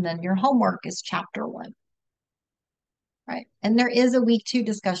Zooms, and then your homework is chapter 1, right? And there is a week 2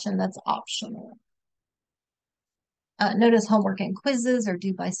 discussion that's optional. Notice homework and quizzes are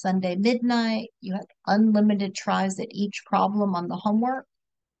due by Sunday midnight. You have unlimited tries at each problem on the homework,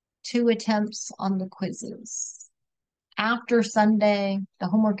 2 attempts on the quizzes. After Sunday, the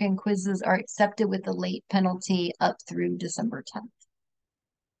homework and quizzes are accepted with a late penalty up through December 10th.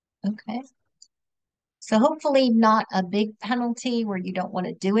 Okay. So hopefully not a big penalty where you don't want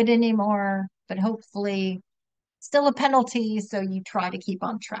to do it anymore, but hopefully still a penalty so you try to keep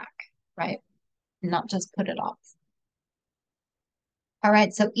on track, right? Not just put it off. All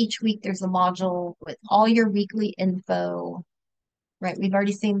right, so each week there's a module with all your weekly info, right? We've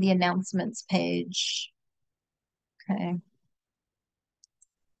already seen the announcements page. Okay.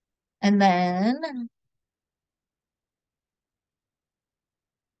 And then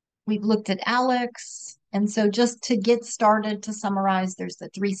we've looked at ALEKS. And so just to get started, to summarize, there's the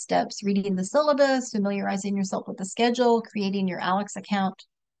 3 steps: reading the syllabus, familiarizing yourself with the schedule, creating your ALEKS account,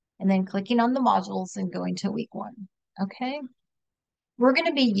 and then clicking on the modules and going to week 1. Okay. We're going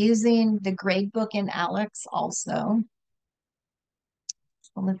to be using the gradebook in ALEKS also.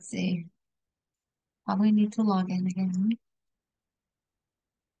 So let's see. Probably need to log in again.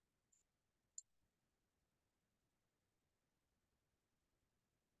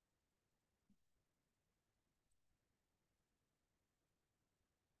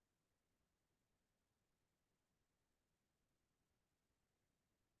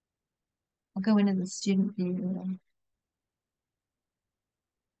 I'll go into the student view.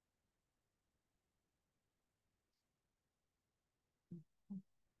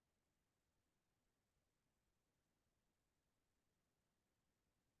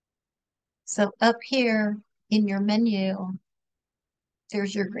 So up here in your menu,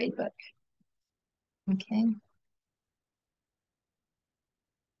 there's your gradebook. Okay.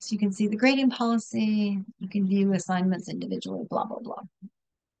 So you can see the grading policy. You can view assignments individually, blah, blah, blah.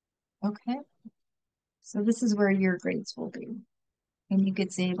 Okay. So this is where your grades will be. And you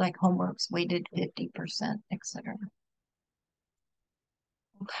could see like homework's weighted 50%, etc.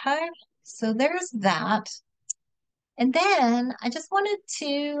 Okay. So there's that. And then I just wanted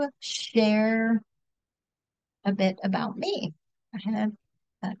to share a bit about me. I had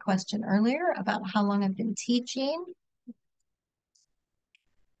a question earlier about how long I've been teaching.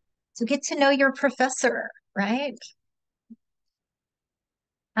 So get to know your professor, right?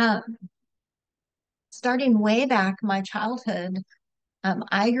 Um, Starting way back my childhood,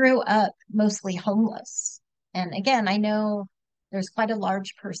 I grew up mostly homeless. And again, I know there's quite a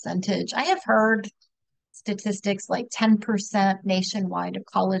large percentage. I have heard statistics like 10% nationwide of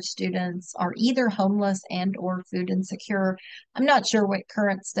college students are either homeless and or food insecure. I'm not sure what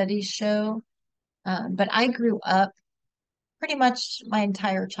current studies show, but I grew up pretty much my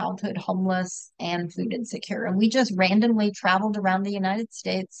entire childhood homeless and food insecure. And we just randomly traveled around the United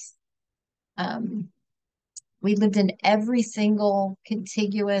States. Um, we lived in every single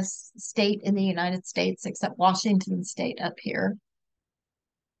contiguous state in the United States except Washington State up here.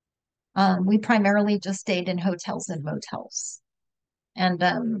 We primarily just stayed in hotels and motels and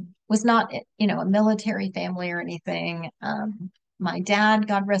was not, a military family or anything. My dad,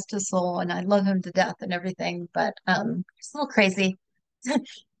 God rest his soul, and I love him to death and everything, but it's a little crazy.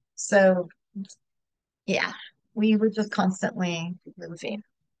 So, yeah, we were just constantly moving.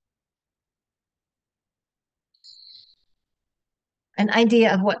 An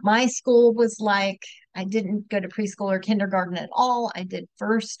idea of what my school was like. I didn't go to preschool or kindergarten at all. I did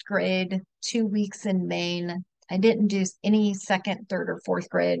first grade, 2 weeks in Maine. I didn't do any second, third, or fourth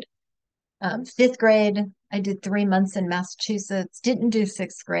grade. Fifth grade, I did 3 months in Massachusetts, didn't do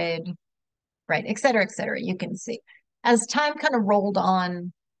sixth grade, right, et cetera, et cetera. You can see as time kind of rolled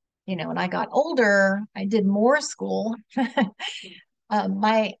on, and I got older, I did more school.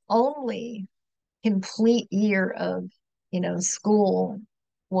 My only complete year of, school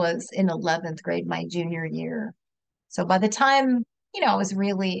was in 11th grade, my junior year. So by the time, I was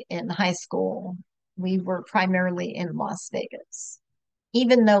really in high school, we were primarily in Las Vegas.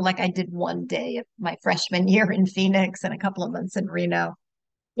 Even though like I did one day of my freshman year in Phoenix and a couple of months in Reno,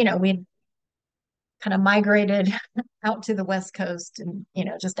 we kind of migrated out to the West Coast and,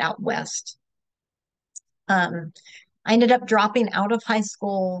 just out west. Um, I ended up dropping out of high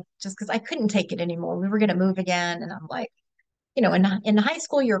school just because I couldn't take it anymore. We were going to move again. And I'm like, in high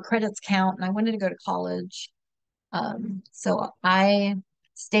school, your credits count. And I wanted to go to college. So I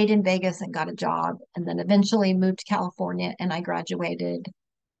stayed in Vegas and got a job and then eventually moved to California and I graduated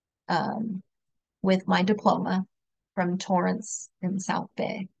um, with my diploma from Torrance in South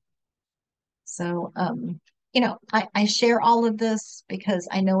Bay. So, I share all of this because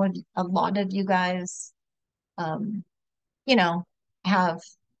I know a lot of you guys, um, you know, have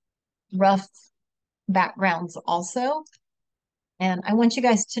rough backgrounds also. And I want you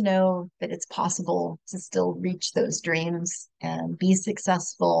guys to know that it's possible to still reach those dreams and be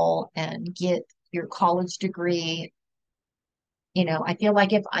successful and get your college degree. I feel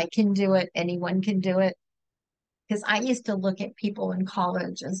like if I can do it, anyone can do it. Because I used to look at people in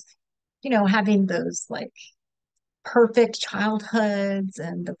college as, having those like perfect childhoods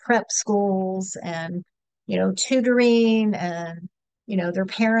and the prep schools and, tutoring and, their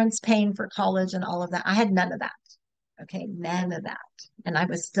parents paying for college and all of that. I had none of that. Okay, none of that. And I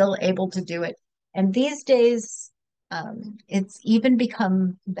was still able to do it. And these days, it's even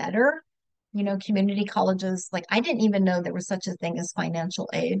become better. Community colleges, like I didn't even know there was such a thing as financial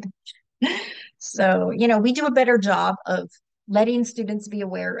aid. So, we do a better job of letting students be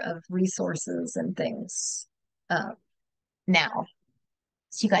aware of resources and things uh, now.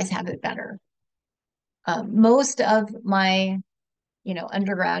 So you guys have it better. Most of my,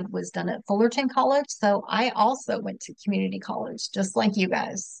 undergrad was done at Fullerton College. So I also went to community college, just like you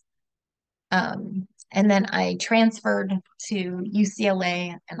guys. And then I transferred to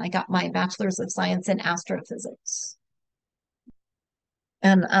UCLA and I got my bachelor's of science in astrophysics.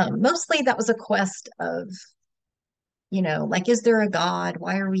 And mostly that was a quest of, like, is there a God?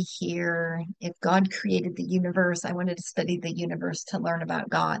 Why are we here? If God created the universe, I wanted to study the universe to learn about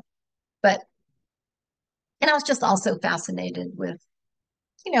God. But, and I was just also fascinated with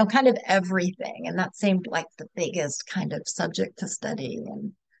kind of everything. And that seemed like the biggest kind of subject to study.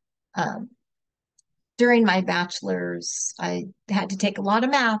 And um, during my bachelor's, I had to take a lot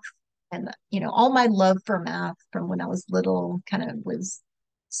of math. And, all my love for math from when I was little kind of was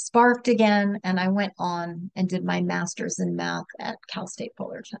sparked again. And I went on and did my master's in math at Cal State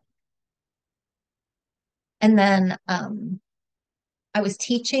Fullerton. And then I was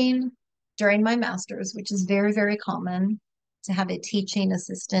teaching during my master's, which is very, very common to have a teaching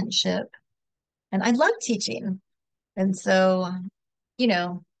assistantship. And I love teaching. And so, you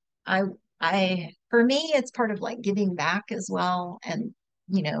know, I for me, it's part of like giving back as well. And,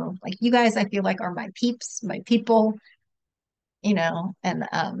 like you guys, I feel like are my peeps, my people,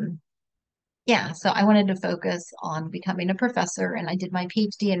 and yeah, so I wanted to focus on becoming a professor, and I did my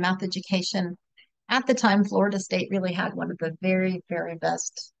PhD in math education. At the time, Florida State really had one of the very, very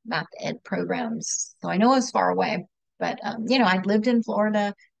best math ed programs. So I know I was far away, but I'd lived in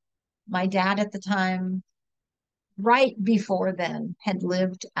Florida. My dad at the time, right before then, had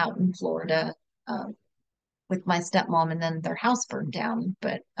lived out in Florida um, with my stepmom, and then their house burned down.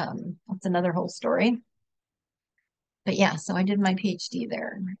 But that's another whole story. But yeah, so I did my PhD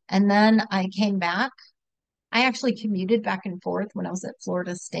there. And then I came back. I actually commuted back and forth when I was at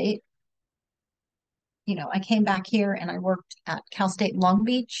Florida State. I came back here and I worked at Cal State Long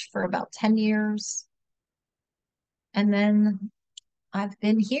Beach for about 10 years. And then I've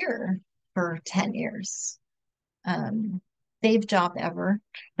been here for 10 years. Um, Save job ever.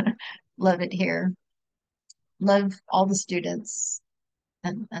 Love it here. Love all the students.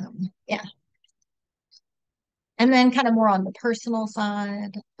 And yeah. And then kind of more on the personal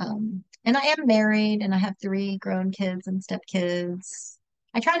side. And I am married and I have three grown kids and stepkids.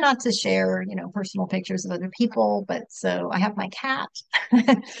 I try not to share, personal pictures of other people, but so I have my cat.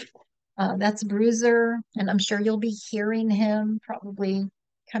 That's Bruiser, and I'm sure you'll be hearing him probably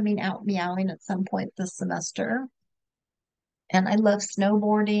coming out meowing at some point this semester. And I love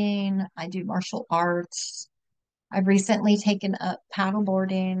snowboarding. I do martial arts. I've recently taken up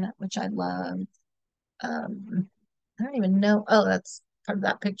paddleboarding, which I love. Um, I don't even know. Oh, that's part of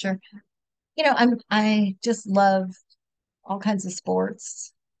that picture. I just love all kinds of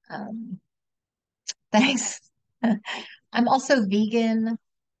sports. Um, thanks. I'm also vegan,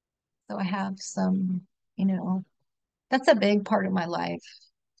 so I have some, that's a big part of my life.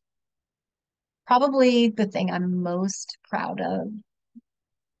 Probably the thing I'm most proud of,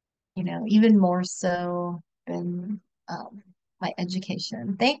 even more so than my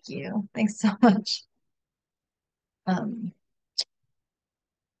education. Thank you. Thanks so much. Um,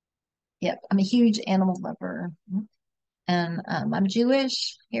 yep, I'm a huge animal lover. And I'm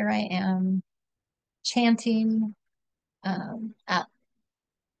Jewish. Here I am chanting at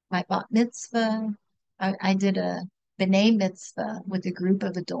my bat mitzvah. I did a b'nai mitzvah with a group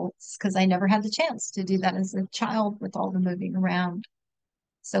of adults because I never had the chance to do that as a child with all the moving around.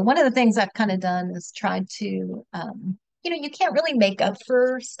 So one of the things I've kind of done is tried to, you can't really make up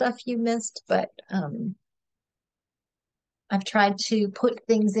for stuff you missed, but I've tried to put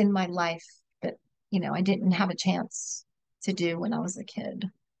things in my life that, I didn't have a chance to do when I was a kid.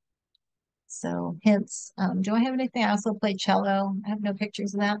 So hence, do I have anything? I also play cello. I have no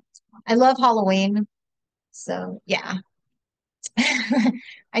pictures of that. I love Halloween. So yeah,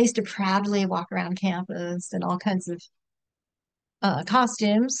 I used to proudly walk around campus in all kinds of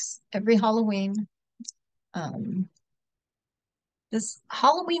costumes every Halloween. Um, this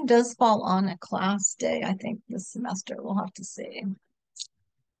Halloween does fall on a class day, I think, this semester. We'll have to see.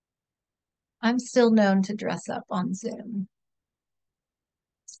 I'm still known to dress up on Zoom.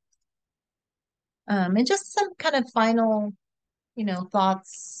 And just some kind of final,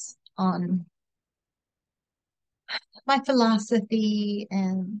 thoughts on my philosophy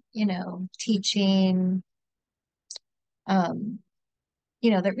and, teaching, um,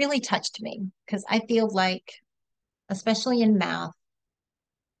 that really touched me because I feel like, especially in math,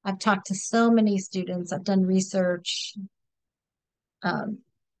 I've talked to so many students, I've done research, um,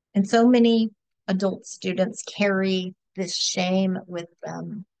 and so many adult students carry this shame with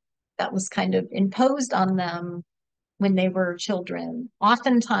them that was kind of imposed on them when they were children.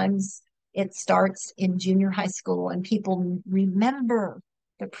 Oftentimes, it starts in junior high school, and people remember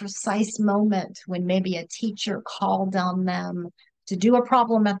the precise moment when maybe a teacher called on them to do a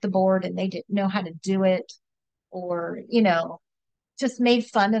problem at the board and they didn't know how to do it, or, just made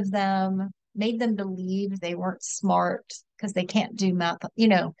fun of them, made them believe they weren't smart because they can't do math.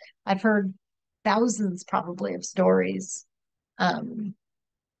 I've heard thousands probably of stories. Um,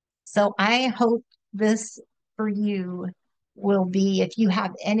 so I hope this for you will be, if you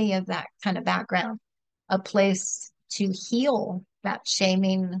have any of that kind of background, a place to heal that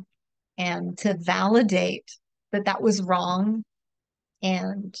shaming and to validate that that was wrong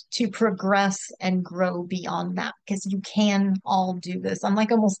and to progress and grow beyond that because you can all do this. I'm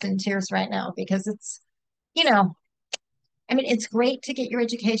like almost in tears right now because it's, you know, I mean, it's great to get your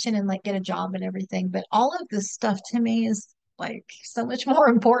education and like get a job and everything, but all of this stuff to me is like so much more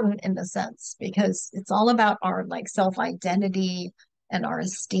important in the sense because it's all about our like self-identity and our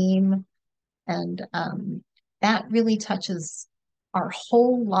esteem. And that really touches our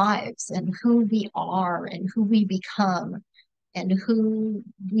whole lives and who we are and who we become and who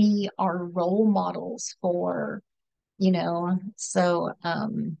we are role models for, you know. So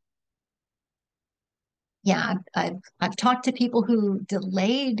yeah, I've talked to people who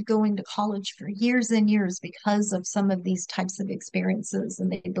delayed going to college for years and years because of some of these types of experiences,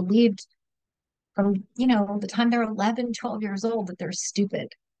 and they believed from, you know, the time they're 11, 12 years old that they're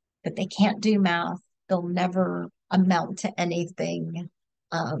stupid, that they can't do math, they'll never amount to anything.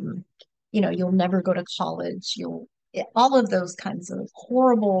 Um, you know, you'll never go to college, all of those kinds of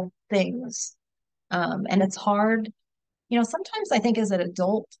horrible things. And it's hard, you know, sometimes I think as an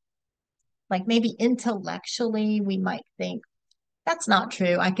adult, like maybe intellectually, we might think that's not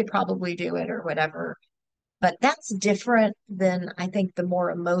true. I could probably do it or whatever. But that's different than I think the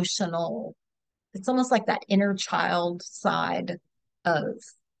more emotional, it's almost like that inner child side of,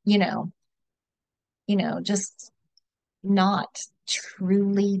 you know, just not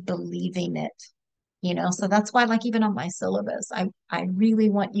truly believing it, you know. So that's why, like, even on my syllabus, I really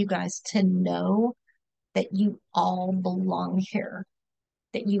want you guys to know that you all belong here,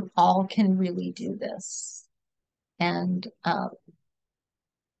 that you all can really do this. And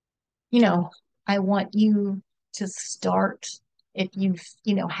you know, I want you to start, if you've,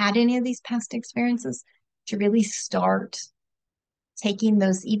 you know, had any of these past experiences, to really start taking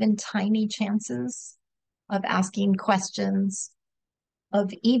those even tiny chances of asking questions,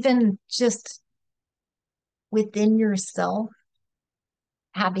 of even just within yourself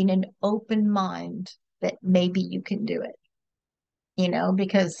having an open mind that maybe you can do it, you know,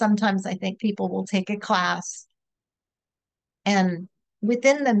 because sometimes I think people will take a class and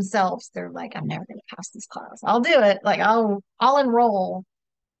within themselves they're like, I'm never going to pass this class. I'll do it. Like I'll enroll,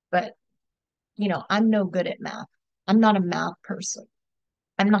 but you know, I'm no good at math. I'm not a math person.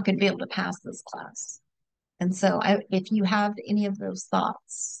 I'm not going to be able to pass this class. And so if you have any of those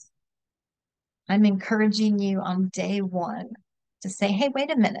thoughts, I'm encouraging you on day one to say, hey,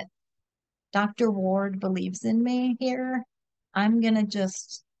 wait a minute. Dr. Ward believes in me here. I'm going to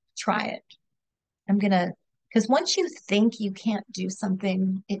just try it. I'm going to, because once you think you can't do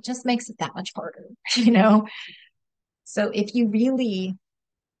something, it just makes it that much harder, you know? So if you really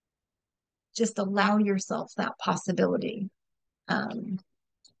just allow yourself that possibility, um,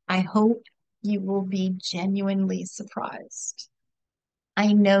 I hope you will be genuinely surprised.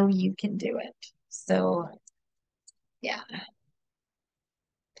 I know you can do it. So, yeah.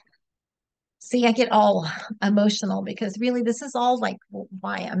 See, I get all emotional because really this is all like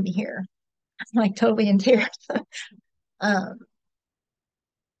why I'm here. I'm like totally in tears. Um,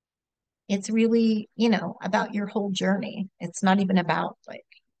 it's really, you know, about your whole journey. It's not even about like,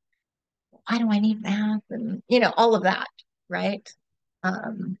 why do I need math? And, you know, all of that, right?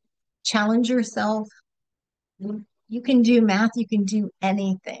 Um, challenge yourself. You can do math, you can do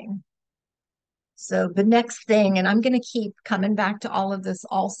anything. So the next thing, and I'm going to keep coming back to all of this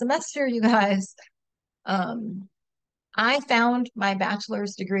all semester, you guys. Um, I found my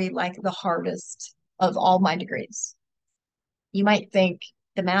bachelor's degree like the hardest of all my degrees. You might think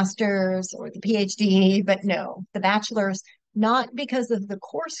the master's or the PhD, but no, the bachelor's, not because of the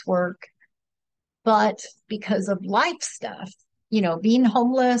coursework, but because of life stuff. You know, being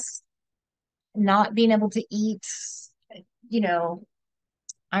homeless, not being able to eat, you know,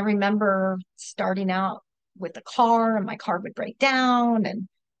 I remember starting out with a car and my car would break down and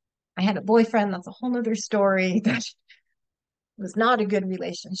I had a boyfriend. That's a whole nother story. That was not a good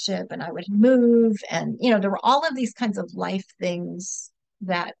relationship. And I would move. And, you know, there were all of these kinds of life things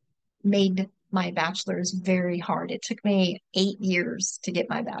that made my bachelor's very hard. It took me 8 years to get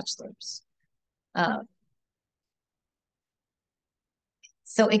my bachelor's. Uh,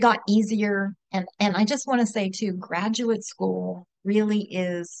 so it got easier. And I just want to say too, graduate school really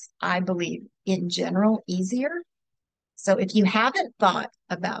is, I believe, in general, easier. So if you haven't thought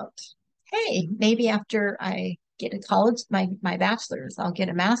about, hey, maybe after I get a college, my bachelor's, I'll get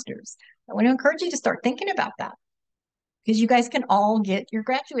a master's. I want to encourage you to start thinking about that because you guys can all get your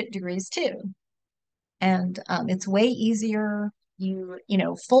graduate degrees too. And it's way easier. You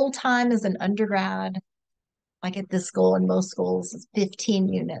know, full time as an undergrad, like at this school and most schools, is 15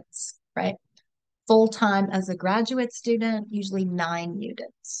 units, right? Full-time as a graduate student, usually 9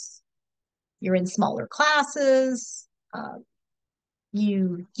 units. You're in smaller classes. Uh,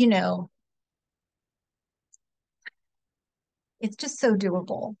 you know, it's just so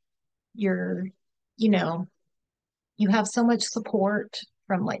doable. You're, you know, you have so much support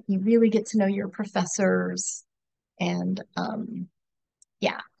from like, you really get to know your professors. And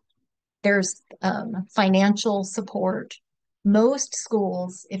yeah, there's financial support. Most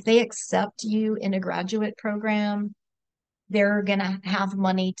schools, if they accept you in a graduate program, they're going to have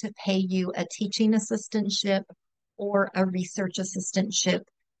money to pay you a teaching assistantship or a research assistantship,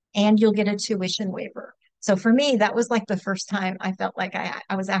 and you'll get a tuition waiver. So for me, that was like the first time I felt like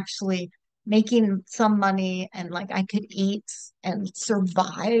I was actually making some money and like I could eat and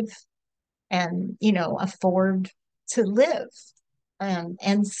survive and, afford to live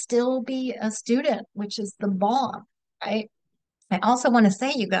and still be a student, which is the bomb, right? I also want to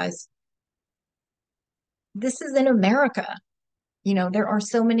say, you guys, this is in America. There are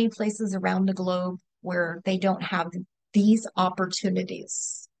so many places around the globe where they don't have these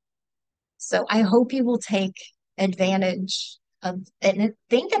opportunities. So I hope you will take advantage of and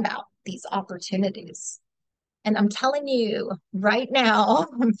think about these opportunities. And I'm telling you right now,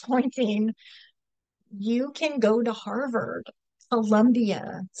 I'm pointing, you can go to Harvard,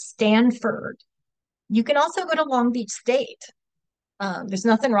 Columbia, Stanford. You can also go to Long Beach State. There's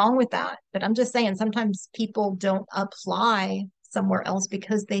nothing wrong with that, but I'm just saying sometimes people don't apply somewhere else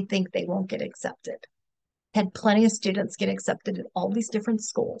because they think they won't get accepted. Had plenty of students get accepted at all these different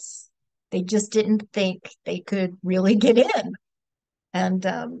schools. They just didn't think they could really get in.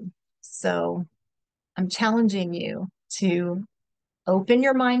 And so I'm challenging you to open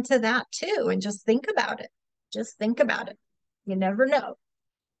your mind to that too and just think about it. Just think about it. You never know.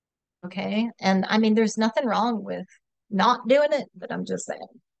 Okay. And I mean, there's nothing wrong with not doing it, but I'm just saying.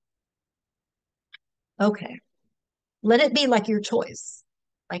 Okay. Let it be like your choice.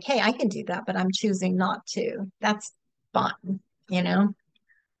 Like, hey, I can do that, but I'm choosing not to. That's fun, you know?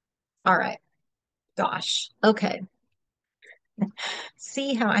 All right. Gosh. Okay.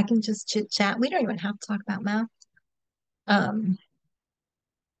 See how I can just chit chat. We don't even have to talk about math. Um,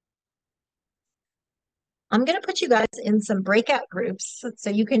 I'm going to put you guys in some breakout groups so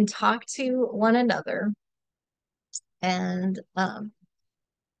you can talk to one another. And I'm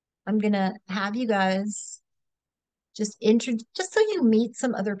going to have you guys just so you meet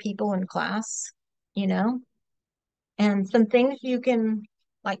some other people in class, you know, and some things you can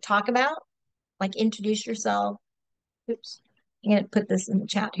like talk about, like introduce yourself. Oops, I'm going to put this in the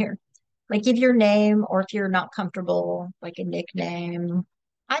chat here. Like give your name, or if you're not comfortable, like a nickname.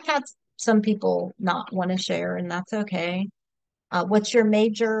 I've had some people not want to share, and that's okay. What's your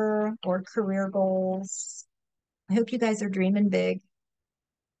major or career goals? I hope you guys are dreaming big.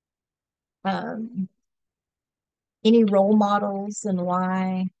 Um, any role models and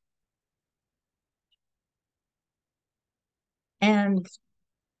why? And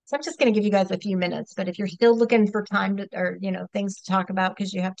so I'm just going to give you guys a few minutes, but if you're still looking for time to, or, things to talk about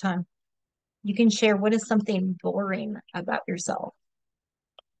because you have time, you can share what is something boring about yourself.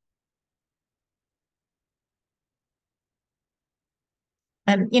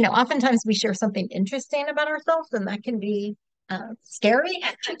 And, oftentimes we share something interesting about ourselves, and that can be scary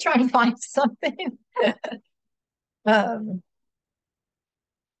to try to find something. um,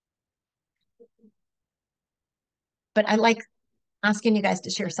 but I like asking you guys to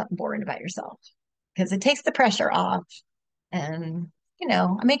share something boring about yourself because it takes the pressure off. And,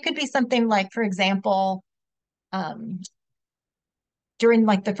 I mean, it could be something like, for example, um, during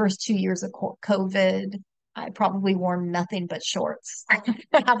like the first 2 years of COVID, I probably wore nothing but shorts.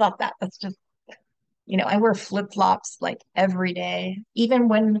 How about that? That's just, I wear flip-flops like every day. Even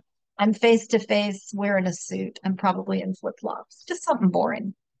when I'm face to face wearing a suit, I'm probably in flip-flops. Just something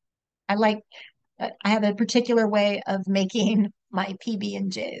boring. I like, I have a particular way of making my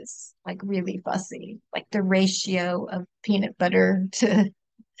PB&Js, like really fussy, like the ratio of peanut butter to,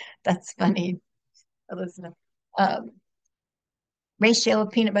 that's funny, Elizabeth. Um, Ratio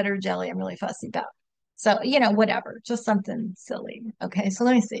of peanut butter jelly I'm really fussy about. So, whatever, just something silly. Okay, so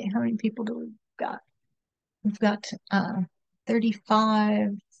let me see. How many people do we got? We've got 35.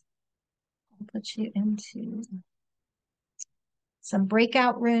 I'll put you into some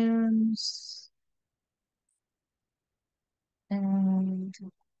breakout rooms. And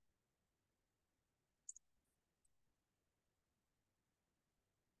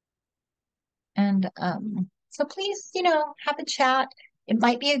so please, have a chat. It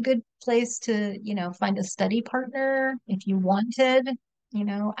might be a good place to, find a study partner if you wanted,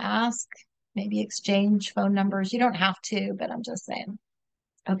 ask, maybe exchange phone numbers. You don't have to, but I'm just saying.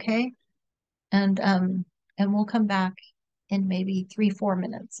 Okay. and we'll come back in maybe 3, 4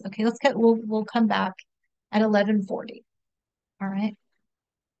 minutes. Okay, we'll come back at 11:40. All right.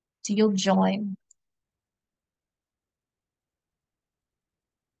 So you'll join.